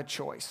not have a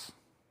choice.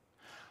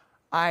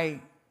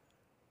 I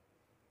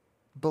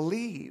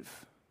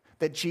believe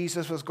that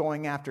Jesus was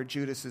going after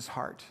Judas's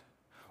heart.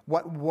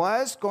 What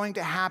was going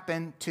to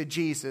happen to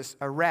Jesus,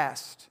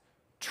 arrest,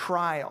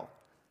 trial,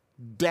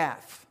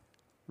 death,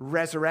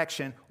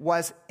 resurrection,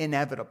 was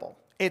inevitable.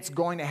 It's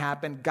going to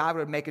happen. God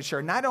would make it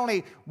sure. Not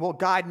only will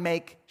God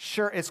make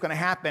sure it's going to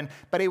happen,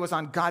 but it was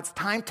on God's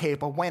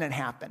timetable when it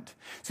happened.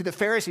 See, the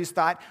Pharisees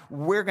thought,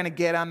 we're going to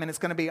get him and it's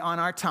going to be on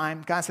our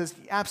time. God says,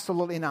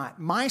 absolutely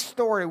not. My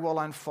story will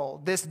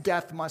unfold. This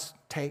death must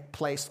take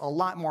place. A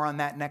lot more on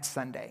that next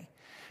Sunday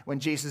when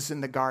Jesus is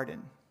in the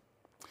garden.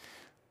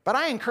 But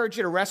I encourage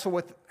you to wrestle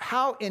with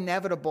how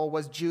inevitable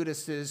was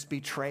Judas's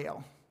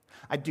betrayal.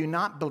 I do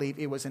not believe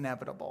it was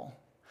inevitable.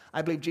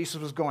 I believe Jesus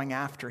was going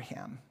after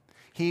him.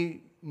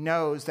 He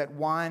knows that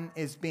one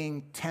is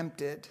being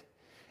tempted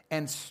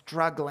and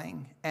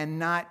struggling and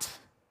not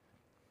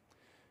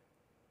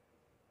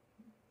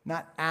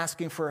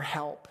asking for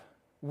help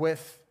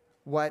with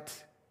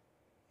what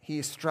he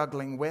is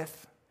struggling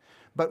with.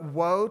 But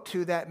woe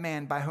to that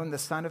man by whom the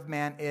Son of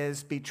Man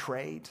is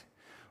betrayed.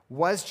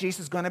 Was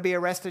Jesus going to be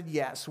arrested?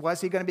 Yes.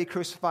 Was he going to be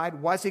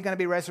crucified? Was he going to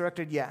be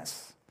resurrected?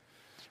 Yes.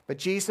 But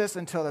Jesus,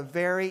 until the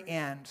very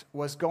end,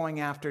 was going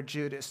after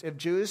Judas. If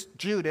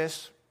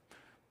Judas,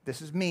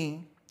 this is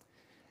me,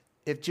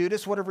 if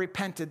Judas would have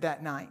repented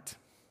that night,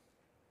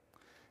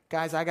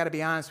 guys, I got to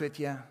be honest with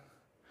you.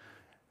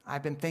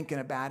 I've been thinking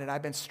about it.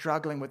 I've been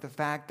struggling with the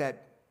fact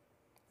that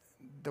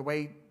the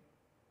way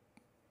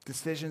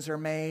decisions are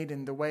made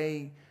and the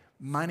way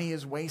money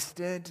is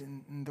wasted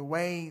and the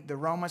way the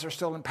Romans are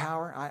still in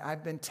power,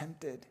 I've been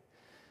tempted.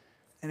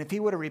 And if he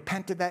would have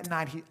repented that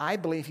night, I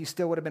believe he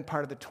still would have been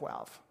part of the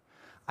 12.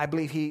 I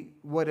believe he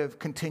would have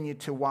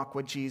continued to walk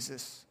with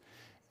Jesus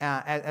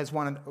as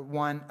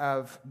one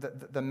of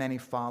the many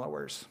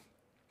followers.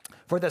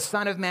 For the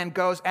Son of Man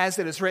goes, as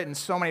it is written,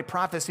 so many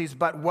prophecies,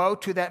 but woe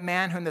to that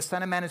man whom the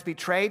Son of Man has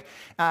betrayed.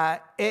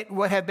 It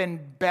would have been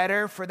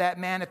better for that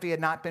man if he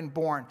had not been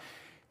born.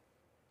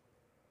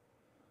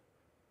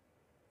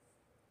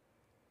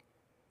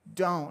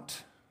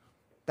 Don't.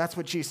 That's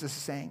what Jesus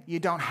is saying. You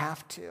don't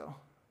have to.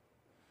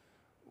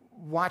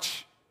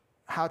 Watch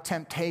how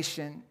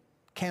temptation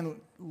can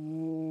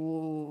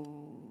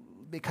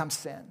become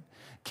sin,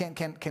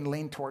 can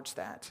lean towards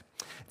that.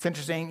 It's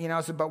interesting,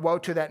 but woe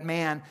to that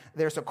man.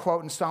 There's a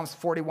quote in Psalms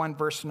 41,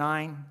 verse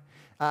 9.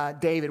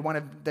 David, one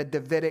of the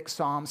Davidic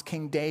Psalms,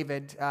 King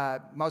David,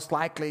 most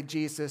likely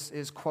Jesus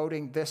is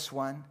quoting this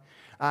one.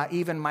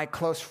 Even my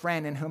close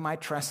friend in whom I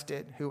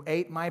trusted, who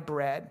ate my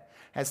bread,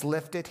 has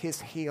lifted his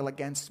heel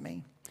against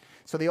me.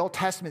 So the Old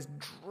Testament is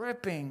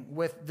dripping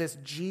with this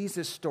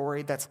Jesus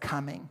story that's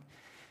coming.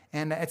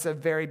 And it's a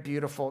very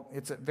beautiful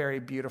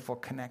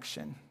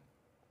connection.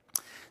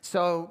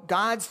 So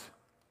God's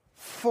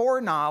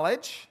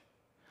foreknowledge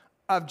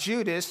of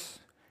Judas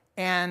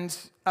and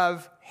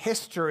of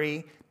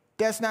history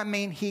does not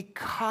mean he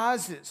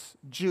causes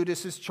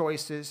Judas's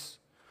choices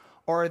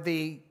or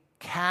the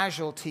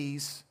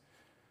casualties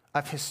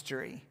of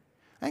history.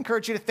 I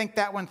encourage you to think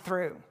that one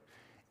through.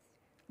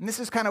 And this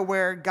is kind of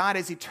where God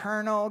is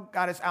eternal.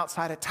 God is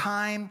outside of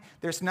time.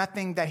 There's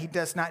nothing that he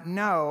does not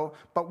know.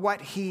 But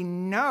what he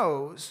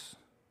knows,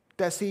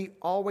 does he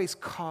always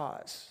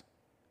cause?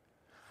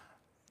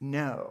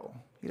 No.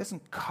 He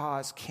doesn't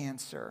cause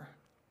cancer.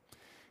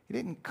 He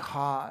didn't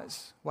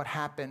cause what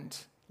happened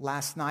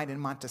last night in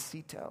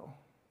Montecito.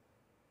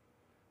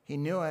 He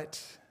knew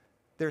it.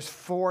 There's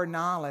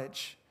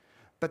foreknowledge,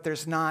 but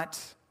there's not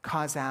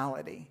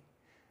causality.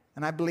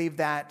 And I believe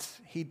that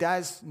he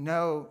does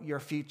know your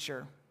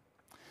future.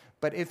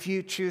 But if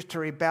you choose to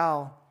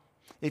rebel,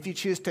 if you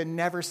choose to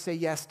never say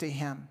yes to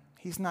him,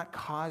 he's not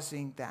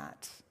causing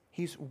that.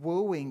 He's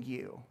wooing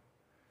you,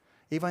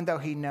 even though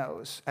he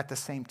knows at the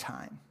same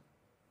time.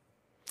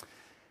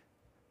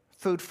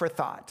 Food for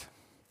thought.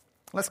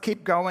 Let's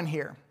keep going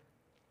here.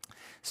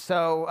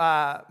 So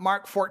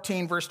Mark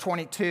 14, verse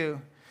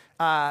 22,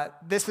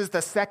 this is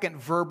the second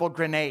verbal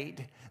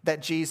grenade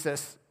that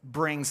Jesus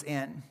brings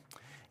in.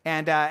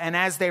 And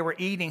as they were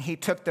eating, he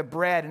took the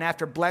bread, and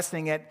after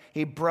blessing it,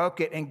 he broke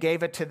it and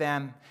gave it to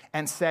them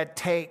and said,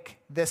 "Take,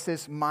 this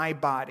is my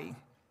body."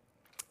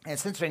 And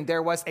it's interesting,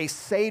 there was a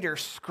Seder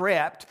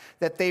script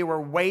that they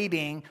were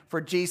waiting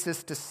for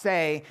Jesus to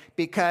say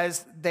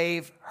because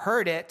they've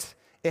heard it.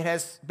 It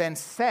has been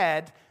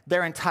said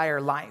their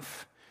entire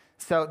life.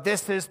 So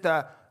this is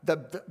the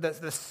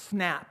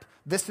snap.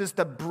 This is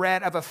the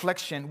bread of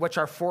affliction, which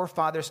our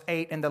forefathers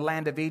ate in the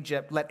land of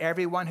Egypt. Let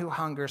everyone who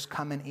hungers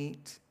come and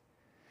eat.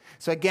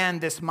 So again,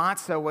 this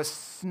matzah was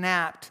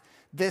snapped.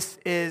 This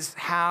is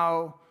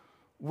how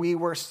we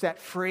were set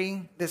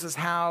free. This is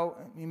how,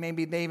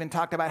 maybe they even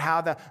talked about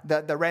how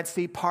the Red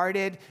Sea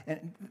parted,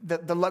 and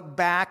the look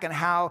back and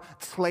how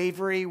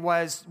slavery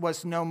was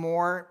no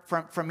more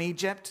from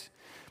Egypt.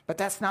 But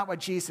that's not what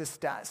Jesus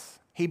does.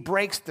 He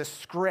breaks the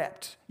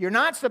script. You're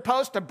not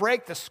supposed to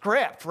break the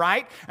script,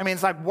 right? I mean,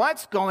 it's like,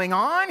 what's going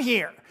on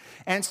here?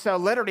 And so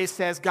literally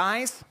says,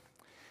 guys,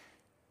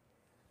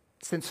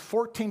 since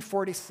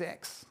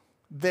 1446,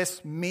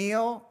 this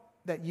meal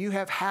that you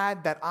have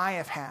had, that I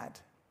have had,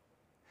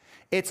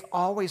 it's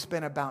always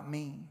been about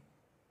me.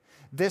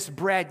 This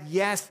bread,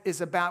 yes,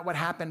 is about what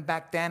happened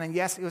back then. And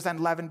yes, it was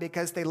unleavened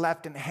because they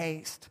left in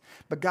haste.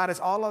 But God is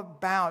all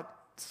about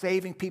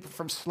saving people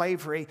from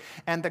slavery.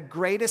 And the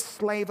greatest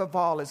slave of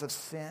all is of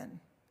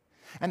sin.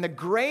 And the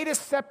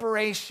greatest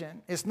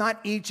separation is not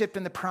Egypt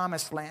and the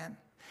promised land.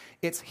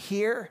 It's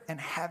here in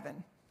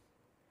heaven.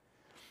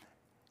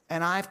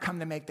 And I've come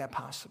to make that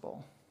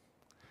possible.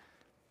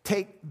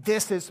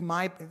 This is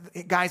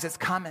guys, it's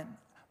coming.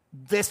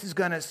 This is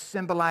going to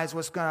symbolize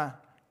what's going to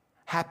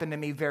happen to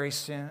me very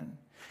soon.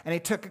 And he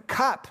took a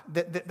cup,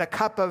 the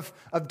cup of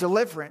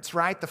deliverance,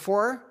 right?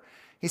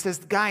 He says,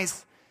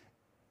 guys,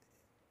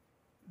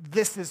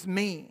 this is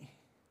me.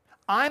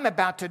 I'm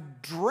about to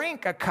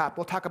drink a cup.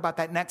 We'll talk about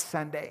that next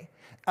Sunday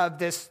of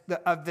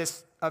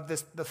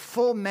the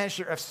full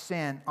measure of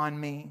sin on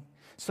me,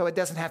 so it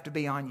doesn't have to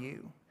be on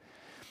you.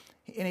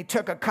 And he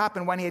took a cup,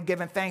 and when he had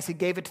given thanks, he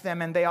gave it to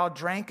them, and they all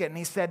drank it. And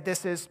he said,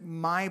 "This is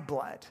my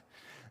blood."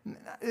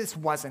 This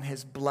wasn't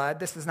his blood.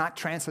 This is not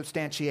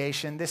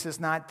transubstantiation. This is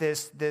not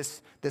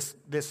this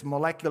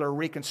molecular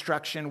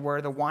reconstruction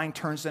where the wine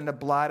turns into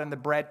blood and the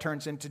bread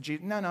turns into juice.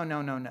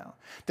 No.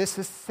 This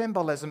is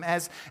symbolism,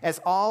 as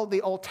all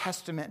the Old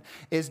Testament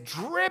is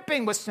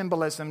dripping with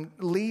symbolism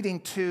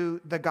leading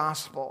to the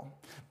gospel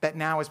that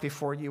now is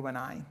before you and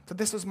I. So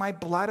this is my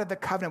blood of the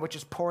covenant, which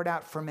is poured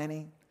out for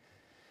many.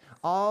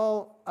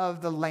 All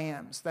of the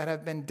lambs that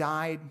have been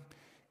died,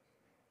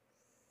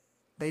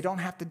 they don't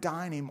have to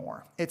die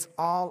anymore. It's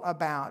all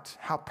about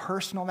how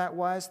personal that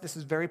was. This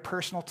is very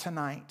personal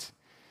tonight.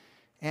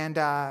 And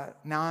now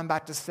I'm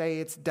about to say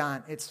it's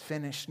done. It's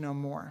finished, no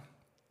more.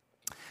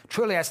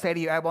 Truly, I say to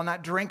you, I will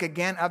not drink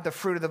again of the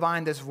fruit of the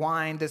vine, this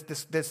wine,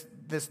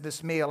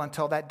 this meal,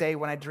 until that day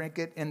when I drink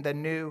it in the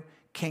new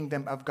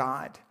kingdom of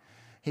God.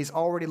 He's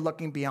already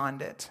looking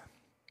beyond it.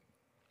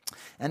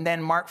 And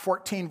then Mark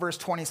 14, verse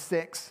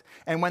 26,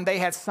 and when they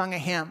had sung a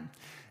hymn,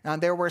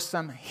 there were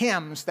some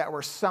hymns that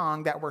were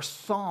sung that were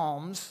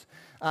psalms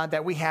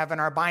that we have in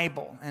our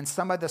Bible. And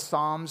some of the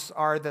psalms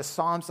are the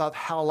Psalms of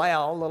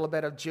Hallel, a little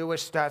bit of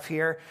Jewish stuff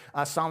here.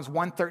 Psalms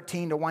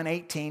 113 to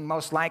 118,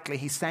 most likely.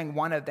 He sang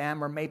one of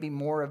them or maybe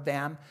more of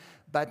them.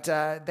 But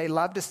they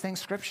love to sing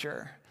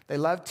Scripture. They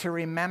love to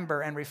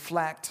remember and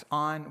reflect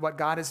on what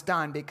God has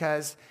done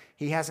because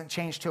he hasn't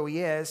changed who he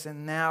is.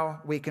 And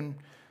now we can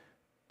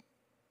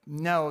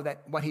know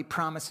that what he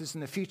promises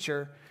in the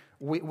future,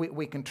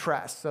 we can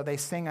trust. So they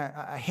sing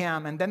a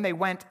hymn, and then they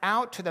went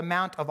out to the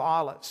Mount of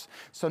Olives.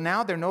 So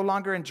now they're no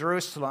longer in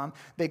Jerusalem.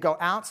 They go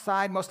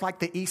outside, most like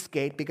the East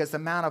Gate, because the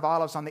Mount of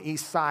Olives on the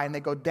east side, and they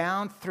go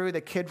down through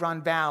the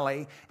Kidron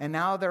Valley, and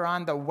now they're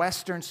on the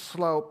western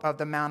slope of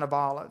the Mount of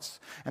Olives.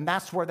 And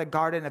that's where the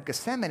Garden of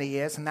Gethsemane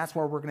is, and that's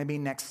where we're going to be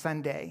next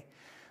Sunday.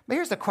 But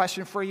here's a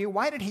question for you.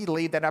 Why did he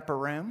leave that upper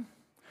room?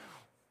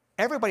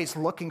 Everybody's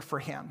looking for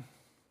him.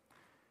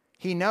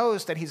 He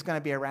knows that he's going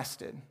to be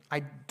arrested. I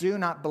do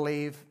not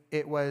believe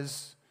it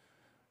was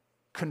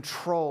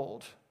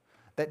controlled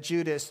that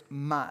Judas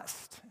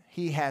must.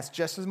 He has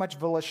just as much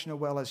volitional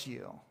will as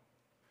you.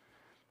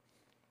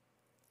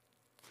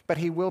 But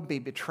he will be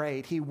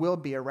betrayed. He will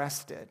be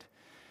arrested.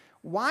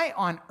 Why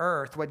on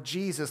earth would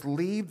Jesus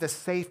leave the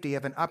safety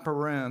of an upper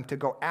room to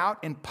go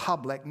out in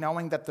public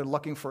knowing that they're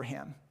looking for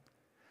him?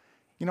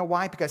 You know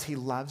why? Because he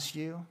loves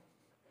you.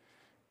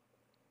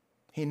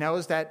 He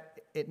knows that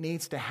it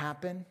needs to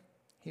happen.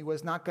 He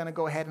was not going to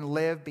go ahead and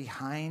live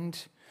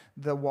behind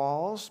the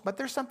walls. But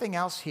there's something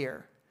else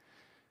here.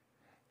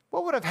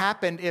 What would have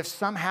happened if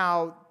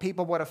somehow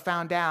people would have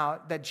found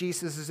out that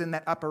Jesus is in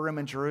that upper room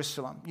in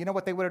Jerusalem? You know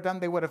what they would have done?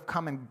 They would have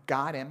come and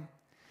got him.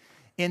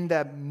 In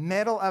the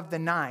middle of the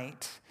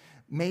night,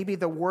 maybe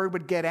the word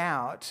would get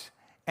out,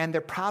 and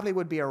there probably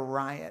would be a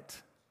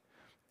riot,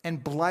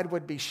 and blood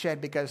would be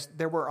shed because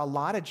there were a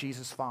lot of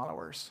Jesus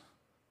followers.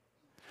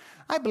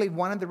 I believe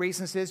one of the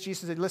reasons is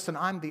Jesus said, listen,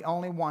 I'm the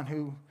only one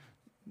who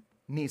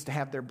needs to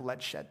have their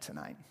blood shed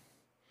tonight.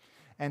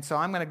 And so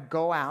I'm going to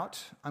go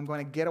out, I'm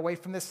going to get away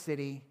from the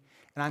city,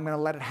 and I'm going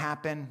to let it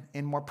happen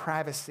in more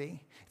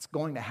privacy. It's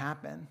going to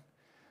happen.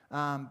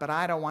 But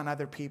I don't want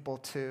other people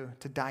to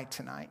die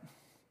tonight.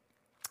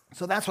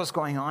 So that's what's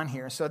going on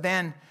here. So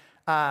then,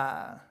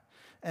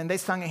 and they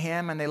sung a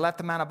hymn, and they left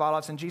the Mount of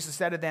Olives, and Jesus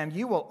said to them,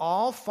 you will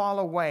all fall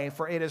away,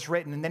 for it is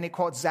written. And then he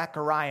quotes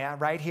Zechariah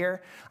right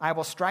here. I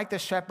will strike the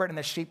shepherd, and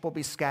the sheep will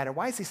be scattered.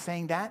 Why is he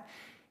saying that?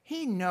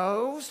 He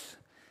knows,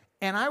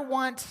 and I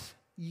want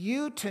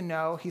you to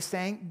know, he's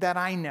saying, that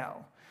I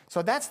know.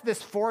 So that's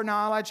this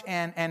foreknowledge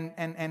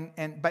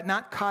but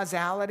not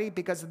causality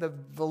because of the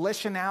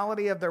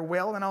volitionality of their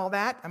will and all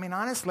that. I mean,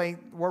 honestly,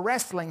 we're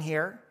wrestling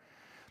here.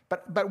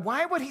 But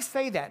why would he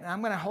say that? And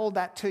I'm going to hold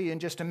that to you in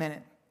just a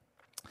minute.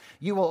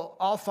 You will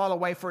all fall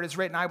away, for it is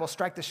written, I will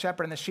strike the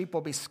shepherd and the sheep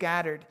will be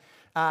scattered.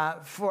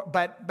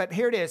 But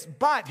here it is.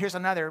 But here's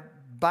another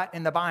but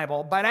in the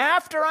Bible. But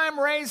after I'm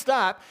raised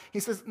up, he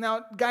says,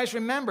 now, guys,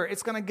 remember,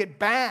 it's going to get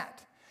bad.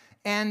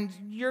 And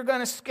you're going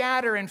to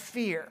scatter in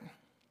fear.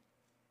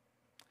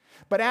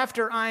 But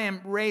after I am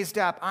raised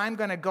up, I'm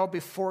going to go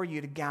before you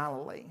to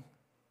Galilee.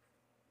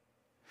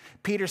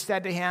 Peter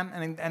said to him,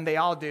 and they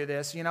all do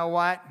this, you know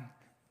what?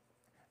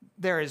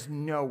 There is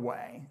no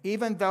way.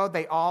 Even though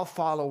they all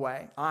fall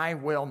away, I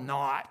will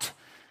not.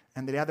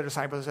 And the other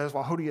disciple says,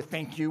 well, who do you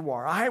think you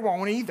are? I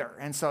won't either.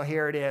 And so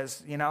here it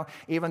is,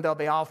 even though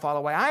they all fall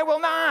away, I will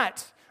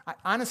not.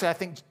 Honestly, I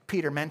think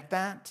Peter meant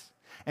that.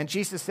 And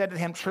Jesus said to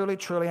him, truly,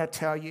 truly, I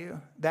tell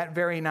you,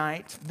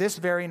 this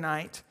very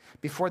night,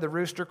 before the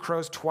rooster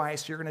crows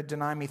twice, you're going to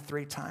deny me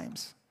 3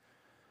 times.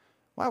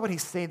 Why would he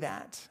say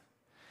that?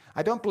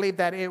 I don't believe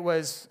that it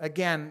was,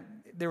 again,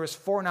 there was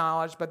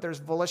foreknowledge, but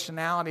there's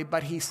volitionality,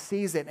 but he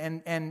sees it.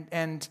 And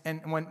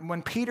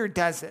when Peter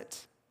does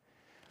it,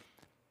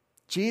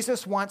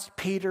 Jesus wants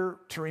Peter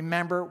to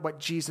remember what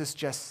Jesus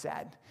just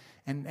said.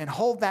 And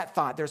hold that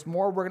thought. There's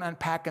more we're going to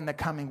unpack in the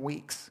coming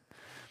weeks.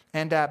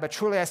 But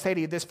truly I say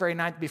to you, this very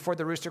night before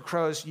the rooster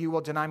crows, you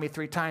will deny me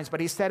 3 times. But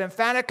he said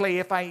emphatically,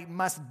 if I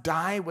must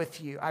die with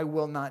you, I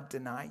will not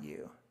deny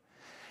you.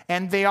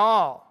 And they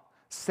all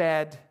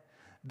said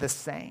the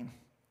same.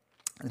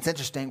 It's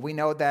interesting. We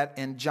know that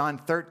in John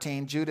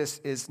 13, Judas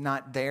is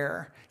not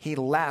there. He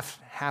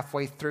left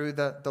halfway through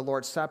the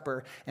Lord's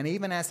Supper. And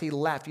even as he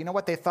left, you know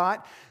what they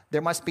thought?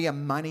 There must be a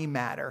money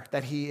matter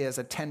that he is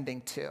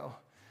attending to.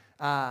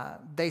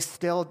 They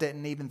still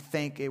didn't even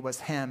think it was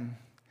him,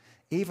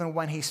 even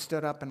when he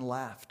stood up and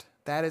left.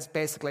 That is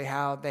basically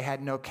how they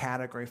had no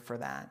category for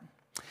that.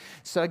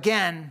 So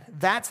again,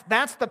 that's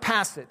the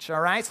passage,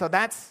 all right? So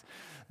that's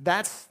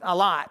a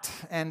lot.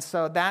 And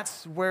so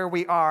that's where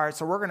we are.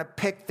 So we're going to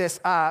pick this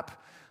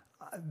up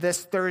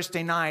this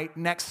Thursday night,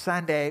 next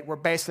Sunday, where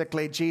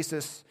basically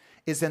Jesus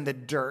is in the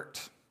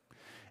dirt.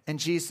 And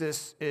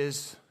Jesus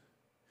is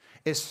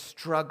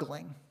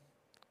struggling.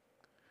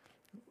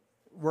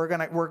 We're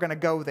gonna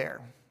go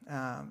there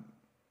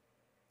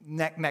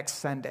next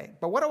Sunday.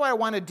 But what do I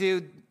want to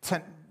do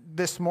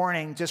this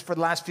morning, just for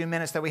the last few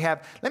minutes that we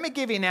have? Let me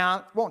give you now,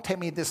 it won't take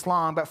me this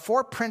long, but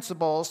 4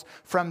 principles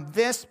from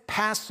this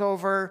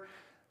Passover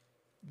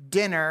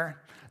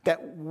dinner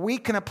that we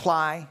can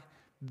apply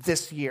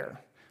this year.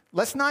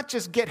 Let's not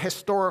just get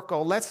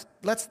historical. Let's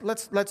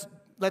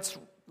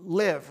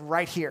live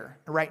right here,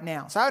 right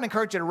now. So I would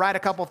encourage you to write a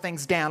couple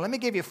things down. Let me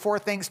give you 4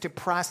 things to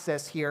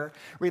process here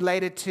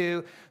related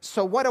to,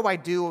 so what do I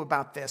do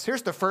about this?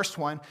 Here's the first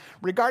one.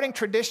 Regarding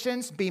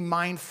traditions, be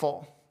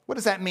mindful. What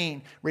does that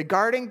mean?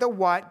 Regarding the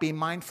what, be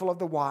mindful of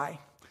the why.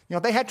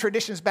 They had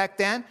traditions back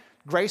then.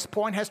 Grace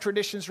Point has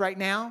traditions right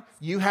now.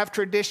 You have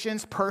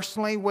traditions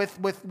personally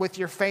with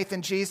your faith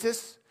in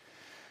Jesus.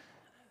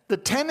 The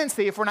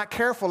tendency, if we're not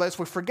careful, is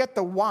we forget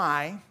the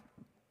why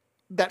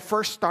that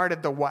first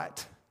started the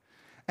what.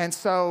 And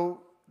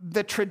so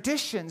the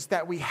traditions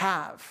that we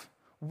have,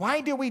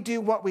 why do we do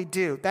what we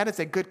do? That is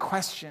a good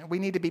question. We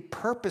need to be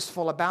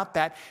purposeful about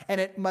that, and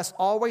it must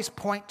always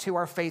point to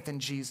our faith in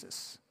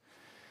Jesus.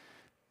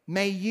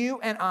 May you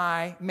and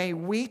may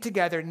we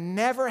together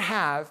never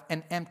have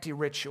an empty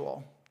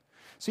ritual.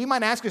 So you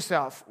might ask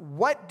yourself,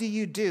 what do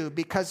you do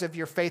because of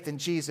your faith in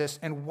Jesus,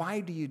 and why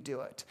do you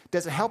do it?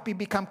 Does it help you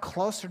become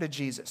closer to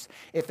Jesus?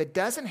 If it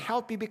doesn't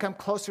help you become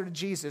closer to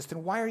Jesus,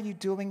 then why are you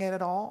doing it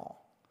at all?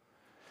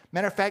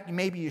 Matter of fact,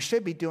 maybe you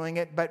should be doing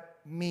it, but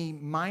be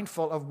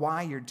mindful of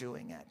why you're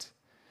doing it.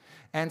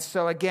 And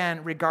so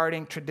again,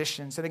 regarding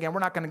traditions, and again, we're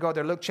not going to go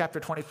there. Luke chapter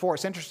 24,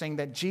 it's interesting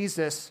that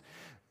Jesus,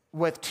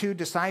 with 2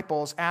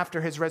 disciples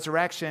after his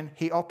resurrection,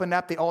 he opened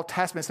up the Old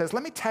Testament and says,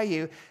 let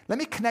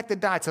me connect the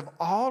dots of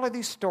all of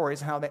these stories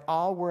and how they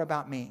all were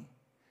about me.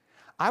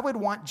 I would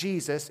want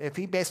Jesus, if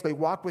he basically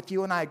walked with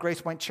you and I at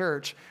Grace Point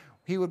Church,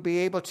 we would be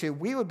able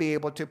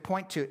to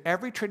point to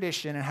every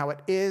tradition and how it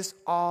is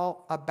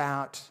all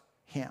about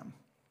him.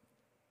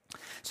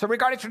 So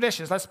regarding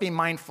traditions, let's be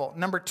mindful.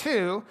 Number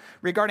 2,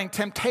 regarding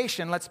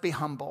temptation, let's be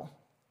humble.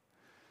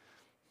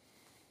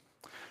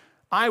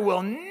 I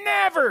will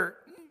never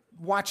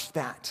watch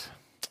that.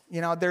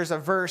 There's a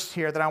verse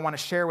here that I want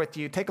to share with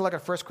you. Take a look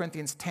at 1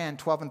 Corinthians 10,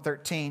 12, and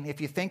 13. If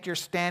you think you're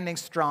standing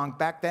strong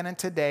back then and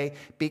today,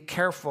 be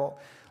careful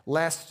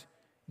lest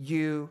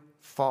you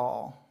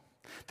fall.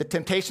 The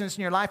temptations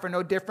in your life are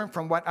no different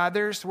from what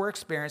others were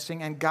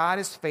experiencing, and God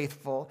is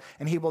faithful,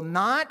 and he will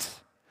not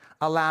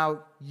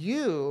allow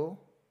you,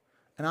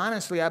 and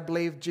honestly, I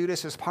believe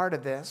Judas is part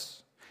of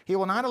this, he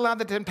will not allow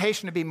the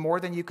temptation to be more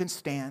than you can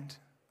stand.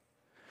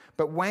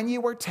 But when you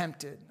were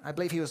tempted, I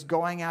believe he was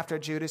going after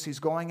Judas, he's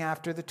going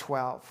after the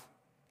 12,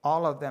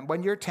 all of them.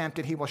 When you're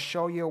tempted, he will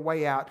show you a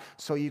way out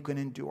so you can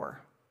endure.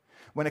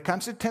 When it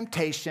comes to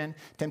temptation,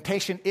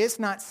 temptation is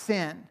not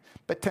sin,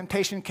 but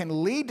temptation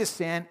can lead to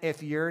sin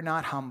if you're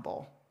not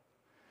humble.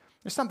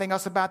 There's something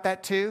else about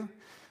that too.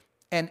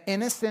 An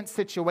innocent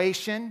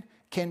situation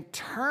can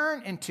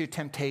turn into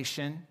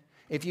temptation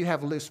if you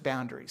have loose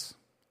boundaries.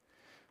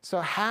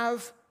 So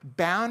have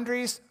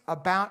boundaries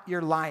about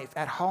your life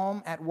at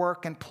home, at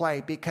work, and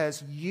play,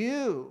 because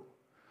you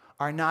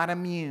are not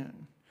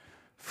immune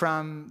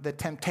from the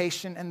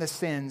temptation and the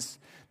sins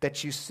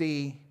that you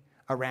see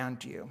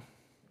around you.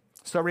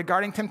 So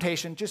regarding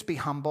temptation, just be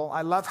humble.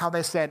 I love how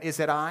they said, is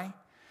it I?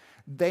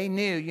 They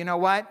knew, you know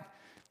what?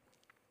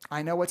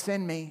 I know what's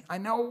in me. I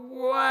know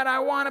what I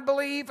want to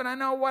believe, and I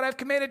know what I've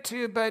committed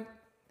to, but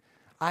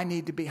I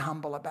need to be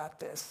humble about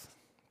this.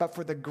 But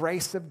for the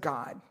grace of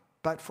God.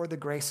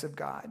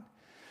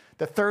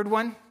 The third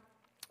one,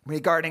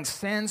 regarding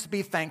sins,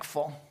 be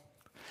thankful.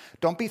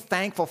 Don't be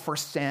thankful for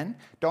sin.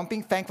 Don't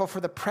be thankful for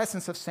the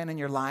presence of sin in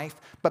your life,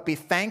 but be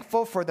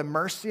thankful for the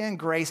mercy and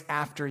grace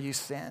after you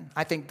sin.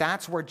 I think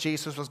that's where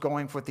Jesus was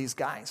going with these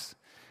guys.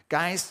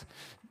 Guys,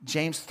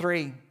 James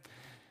 3,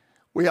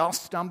 we all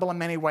stumble in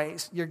many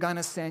ways. You're going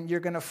to sin.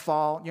 You're going to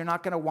fall. You're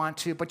not going to want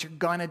to, but you're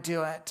going to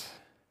do it.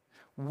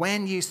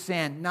 When you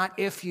sin, not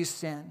if you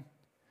sin.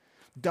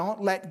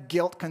 Don't let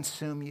guilt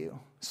consume you.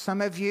 Some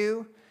of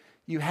you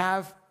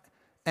have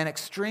an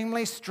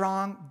extremely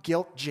strong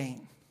guilt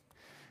gene.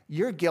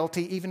 You're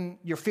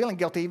feeling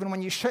guilty even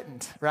when you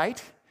shouldn't,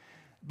 right?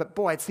 But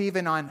boy, it's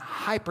even on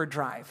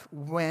hyperdrive.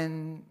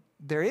 When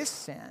there is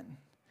sin,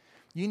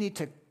 you need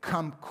to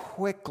come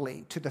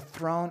quickly to the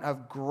throne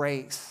of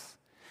grace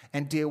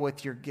and deal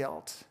with your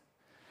guilt.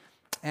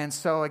 And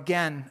so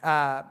again,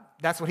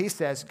 that's what he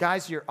says.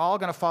 Guys, you're all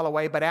going to fall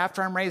away, but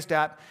after I'm raised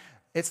up,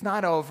 it's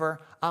not over.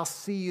 I'll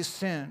see you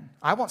soon.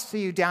 I won't see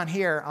you down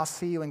here. I'll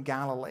see you in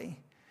Galilee.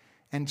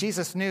 And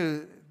Jesus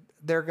knew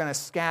they're going to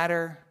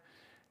scatter,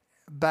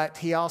 but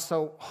he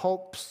also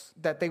hopes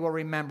that they will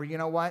remember, you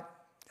know what?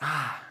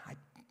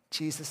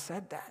 Jesus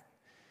said that.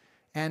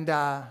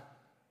 And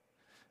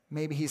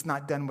maybe he's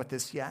not done with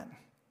this yet.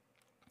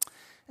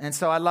 And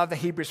so I love the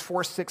Hebrews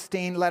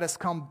 4:16. Let us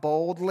come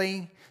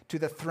boldly to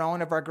the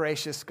throne of our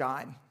gracious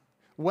God.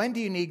 When do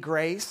you need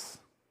grace?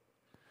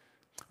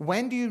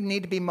 When do you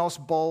need to be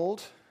most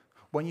bold?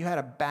 When you had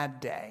a bad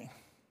day.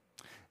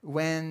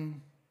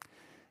 When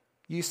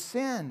you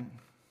sin.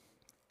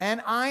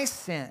 And I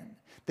sin.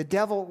 The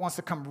devil wants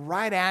to come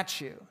right at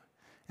you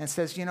and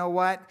says, you know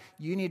what?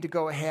 You need to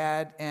go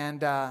ahead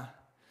and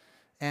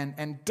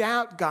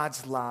doubt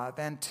God's love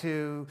and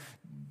to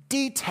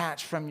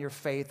detach from your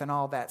faith and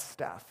all that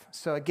stuff.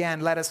 So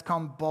again, let us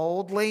come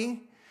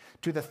boldly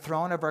to the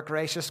throne of our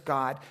gracious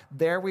God.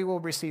 There we will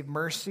receive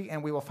mercy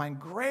and we will find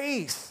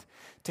grace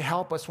to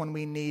help us when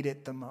we need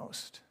it the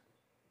most.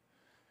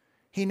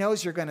 He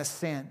knows you're going to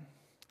sin.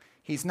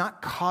 He's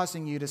not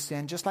causing you to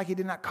sin, just like he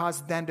did not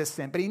cause them to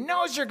sin. But he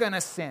knows you're going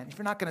to sin. If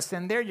you're not going to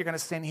sin there, you're going to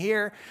sin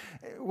here.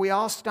 We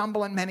all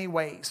stumble in many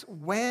ways.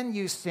 When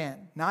you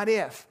sin, not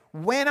if.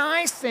 When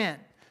I sin,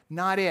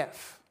 not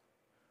if.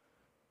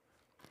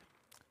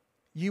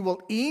 You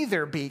will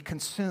either be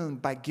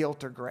consumed by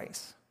guilt or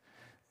grace.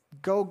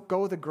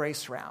 Go the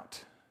grace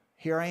route.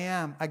 Here I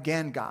am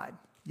again, God.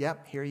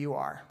 Yep, here you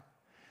are.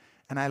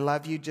 And I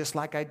love you just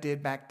like I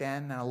did back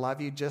then, and I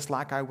love you just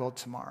like I will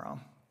tomorrow.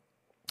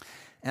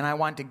 And I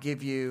want to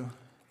give you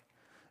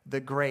the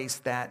grace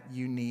that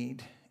you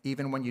need,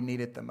 even when you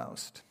need it the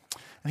most.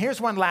 And here's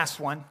one last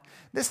one.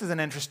 This is an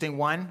interesting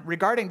one.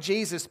 Regarding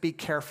Jesus, be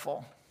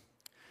careful.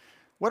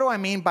 What do I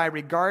mean by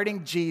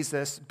regarding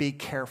Jesus, be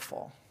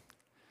careful?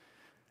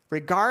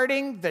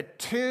 Regarding the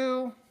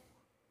two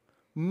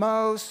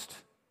most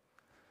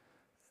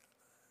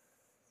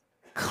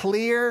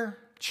clear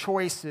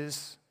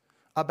choices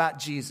about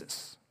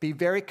Jesus, be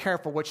very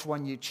careful which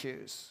one you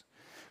choose.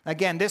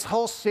 Again, this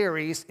whole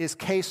series is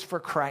Case for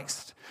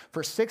Christ.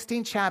 For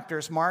 16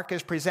 chapters, Mark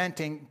is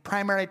presenting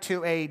primarily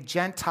to a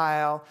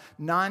Gentile,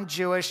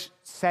 non-Jewish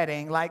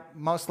setting, like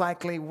most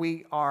likely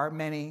we are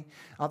many,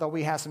 although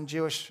we have some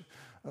Jewish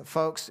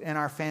folks in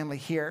our family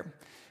here.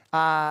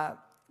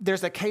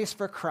 There's a case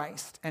for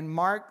Christ, and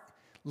Mark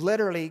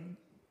literally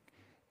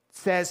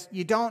says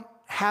you don't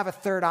have a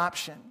third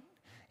option.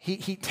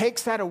 He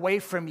takes that away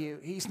from you.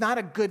 He's not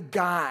a good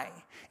guy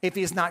if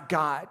he's not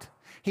God.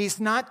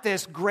 He's not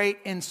this great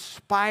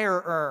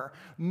inspirer,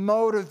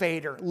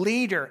 motivator,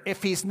 leader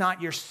if he's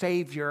not your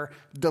Savior,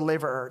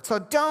 deliverer. So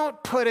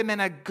don't put him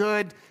in a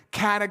good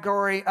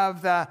category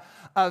of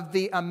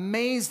the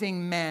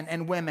amazing men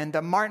and women,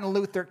 the Martin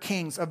Luther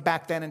Kings of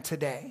back then and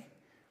today.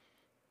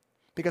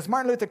 Because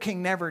Martin Luther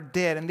King never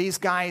did. And these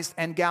guys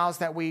and gals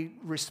that we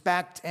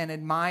respect and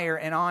admire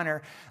and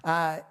honor,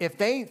 if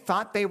they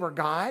thought they were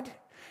God,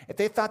 if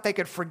they thought they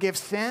could forgive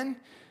sin,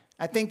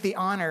 I think the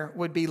honor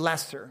would be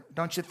lesser,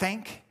 don't you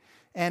think?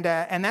 And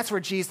that's where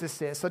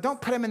Jesus is. So don't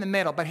put him in the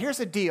middle. But here's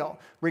the deal.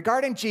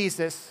 Regarding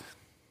Jesus,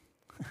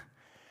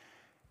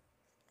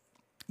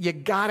 you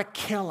got to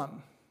kill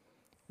him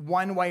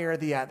one way or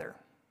the other.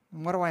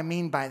 And what do I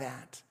mean by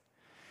that?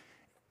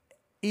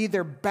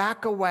 Either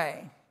back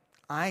away.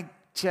 I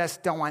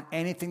just don't want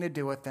anything to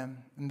do with him.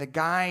 And the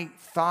guy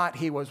thought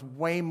he was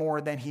way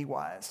more than he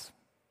was.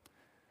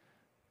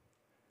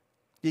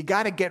 You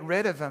got to get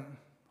rid of him.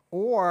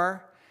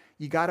 Or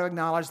you got to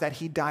acknowledge that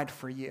he died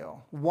for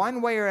you.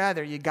 One way or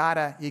other, you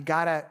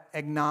gotta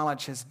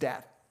acknowledge his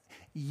death.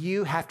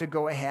 You have to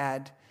go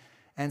ahead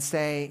and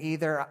say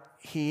either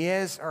he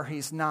is or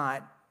he's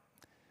not.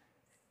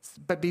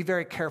 But be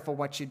very careful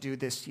what you do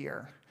this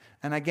year.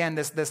 And again,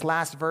 this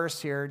last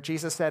verse here,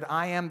 Jesus said,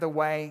 I am the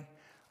way,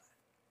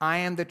 I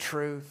am the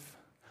truth,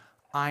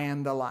 I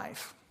am the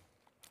life.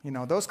 You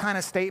know, those kind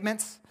of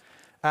statements,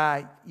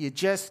 you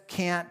just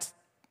can't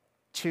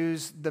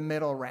choose the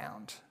middle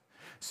round.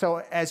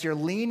 So as you're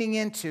leaning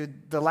into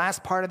the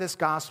last part of this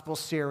gospel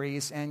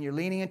series and you're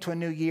leaning into a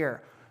new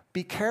year,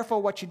 be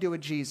careful what you do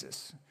with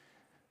Jesus.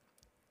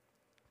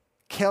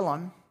 Kill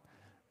him,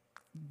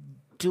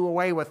 do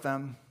away with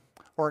him,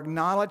 or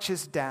acknowledge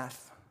his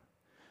death.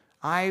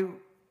 I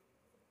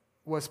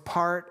was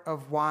part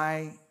of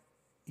why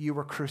you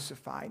were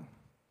crucified.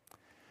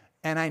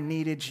 And I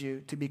needed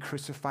you to be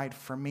crucified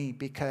for me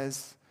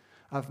because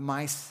of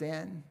my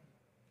sin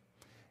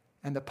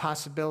and the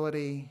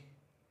possibility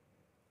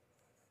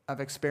of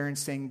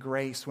experiencing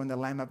grace when the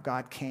Lamb of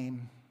God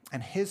came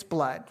and his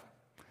blood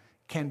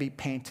can be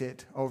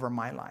painted over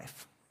my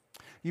life.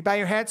 You bow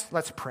your heads?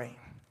 Let's pray.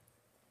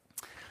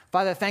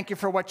 Father, thank you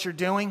for what you're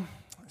doing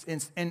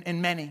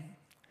in many.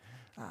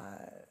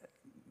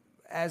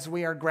 As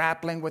we are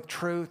grappling with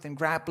truth and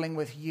grappling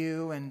with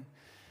you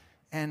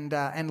and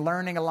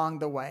learning along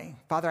the way.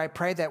 Father, I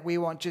pray that we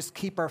won't just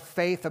keep our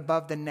faith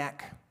above the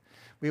neck.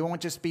 We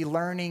won't just be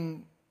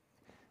learning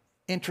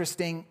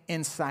interesting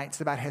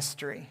insights about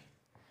history.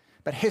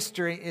 But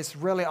history is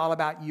really all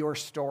about your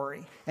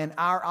story and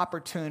our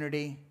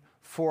opportunity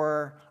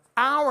for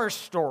our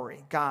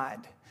story,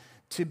 God,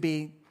 to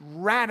be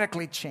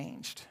radically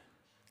changed,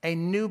 a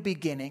new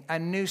beginning, a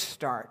new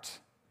start,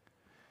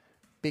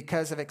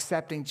 because of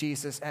accepting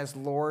Jesus as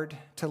Lord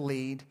to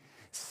lead,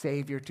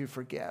 Savior to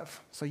forgive.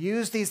 So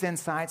use these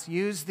insights,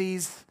 use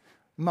these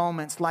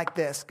moments like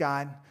this,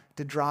 God,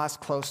 to draw us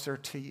closer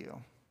to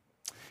you.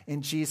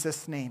 In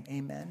Jesus' name,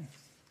 amen.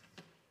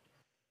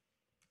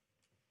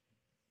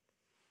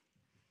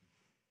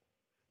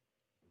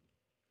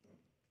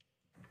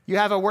 You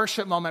have a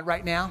worship moment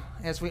right now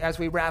as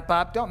we wrap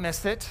up. Don't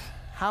miss it.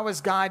 How has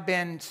God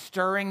been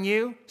stirring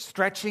you,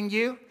 stretching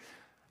you?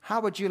 How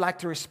would you like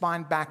to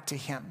respond back to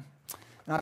him?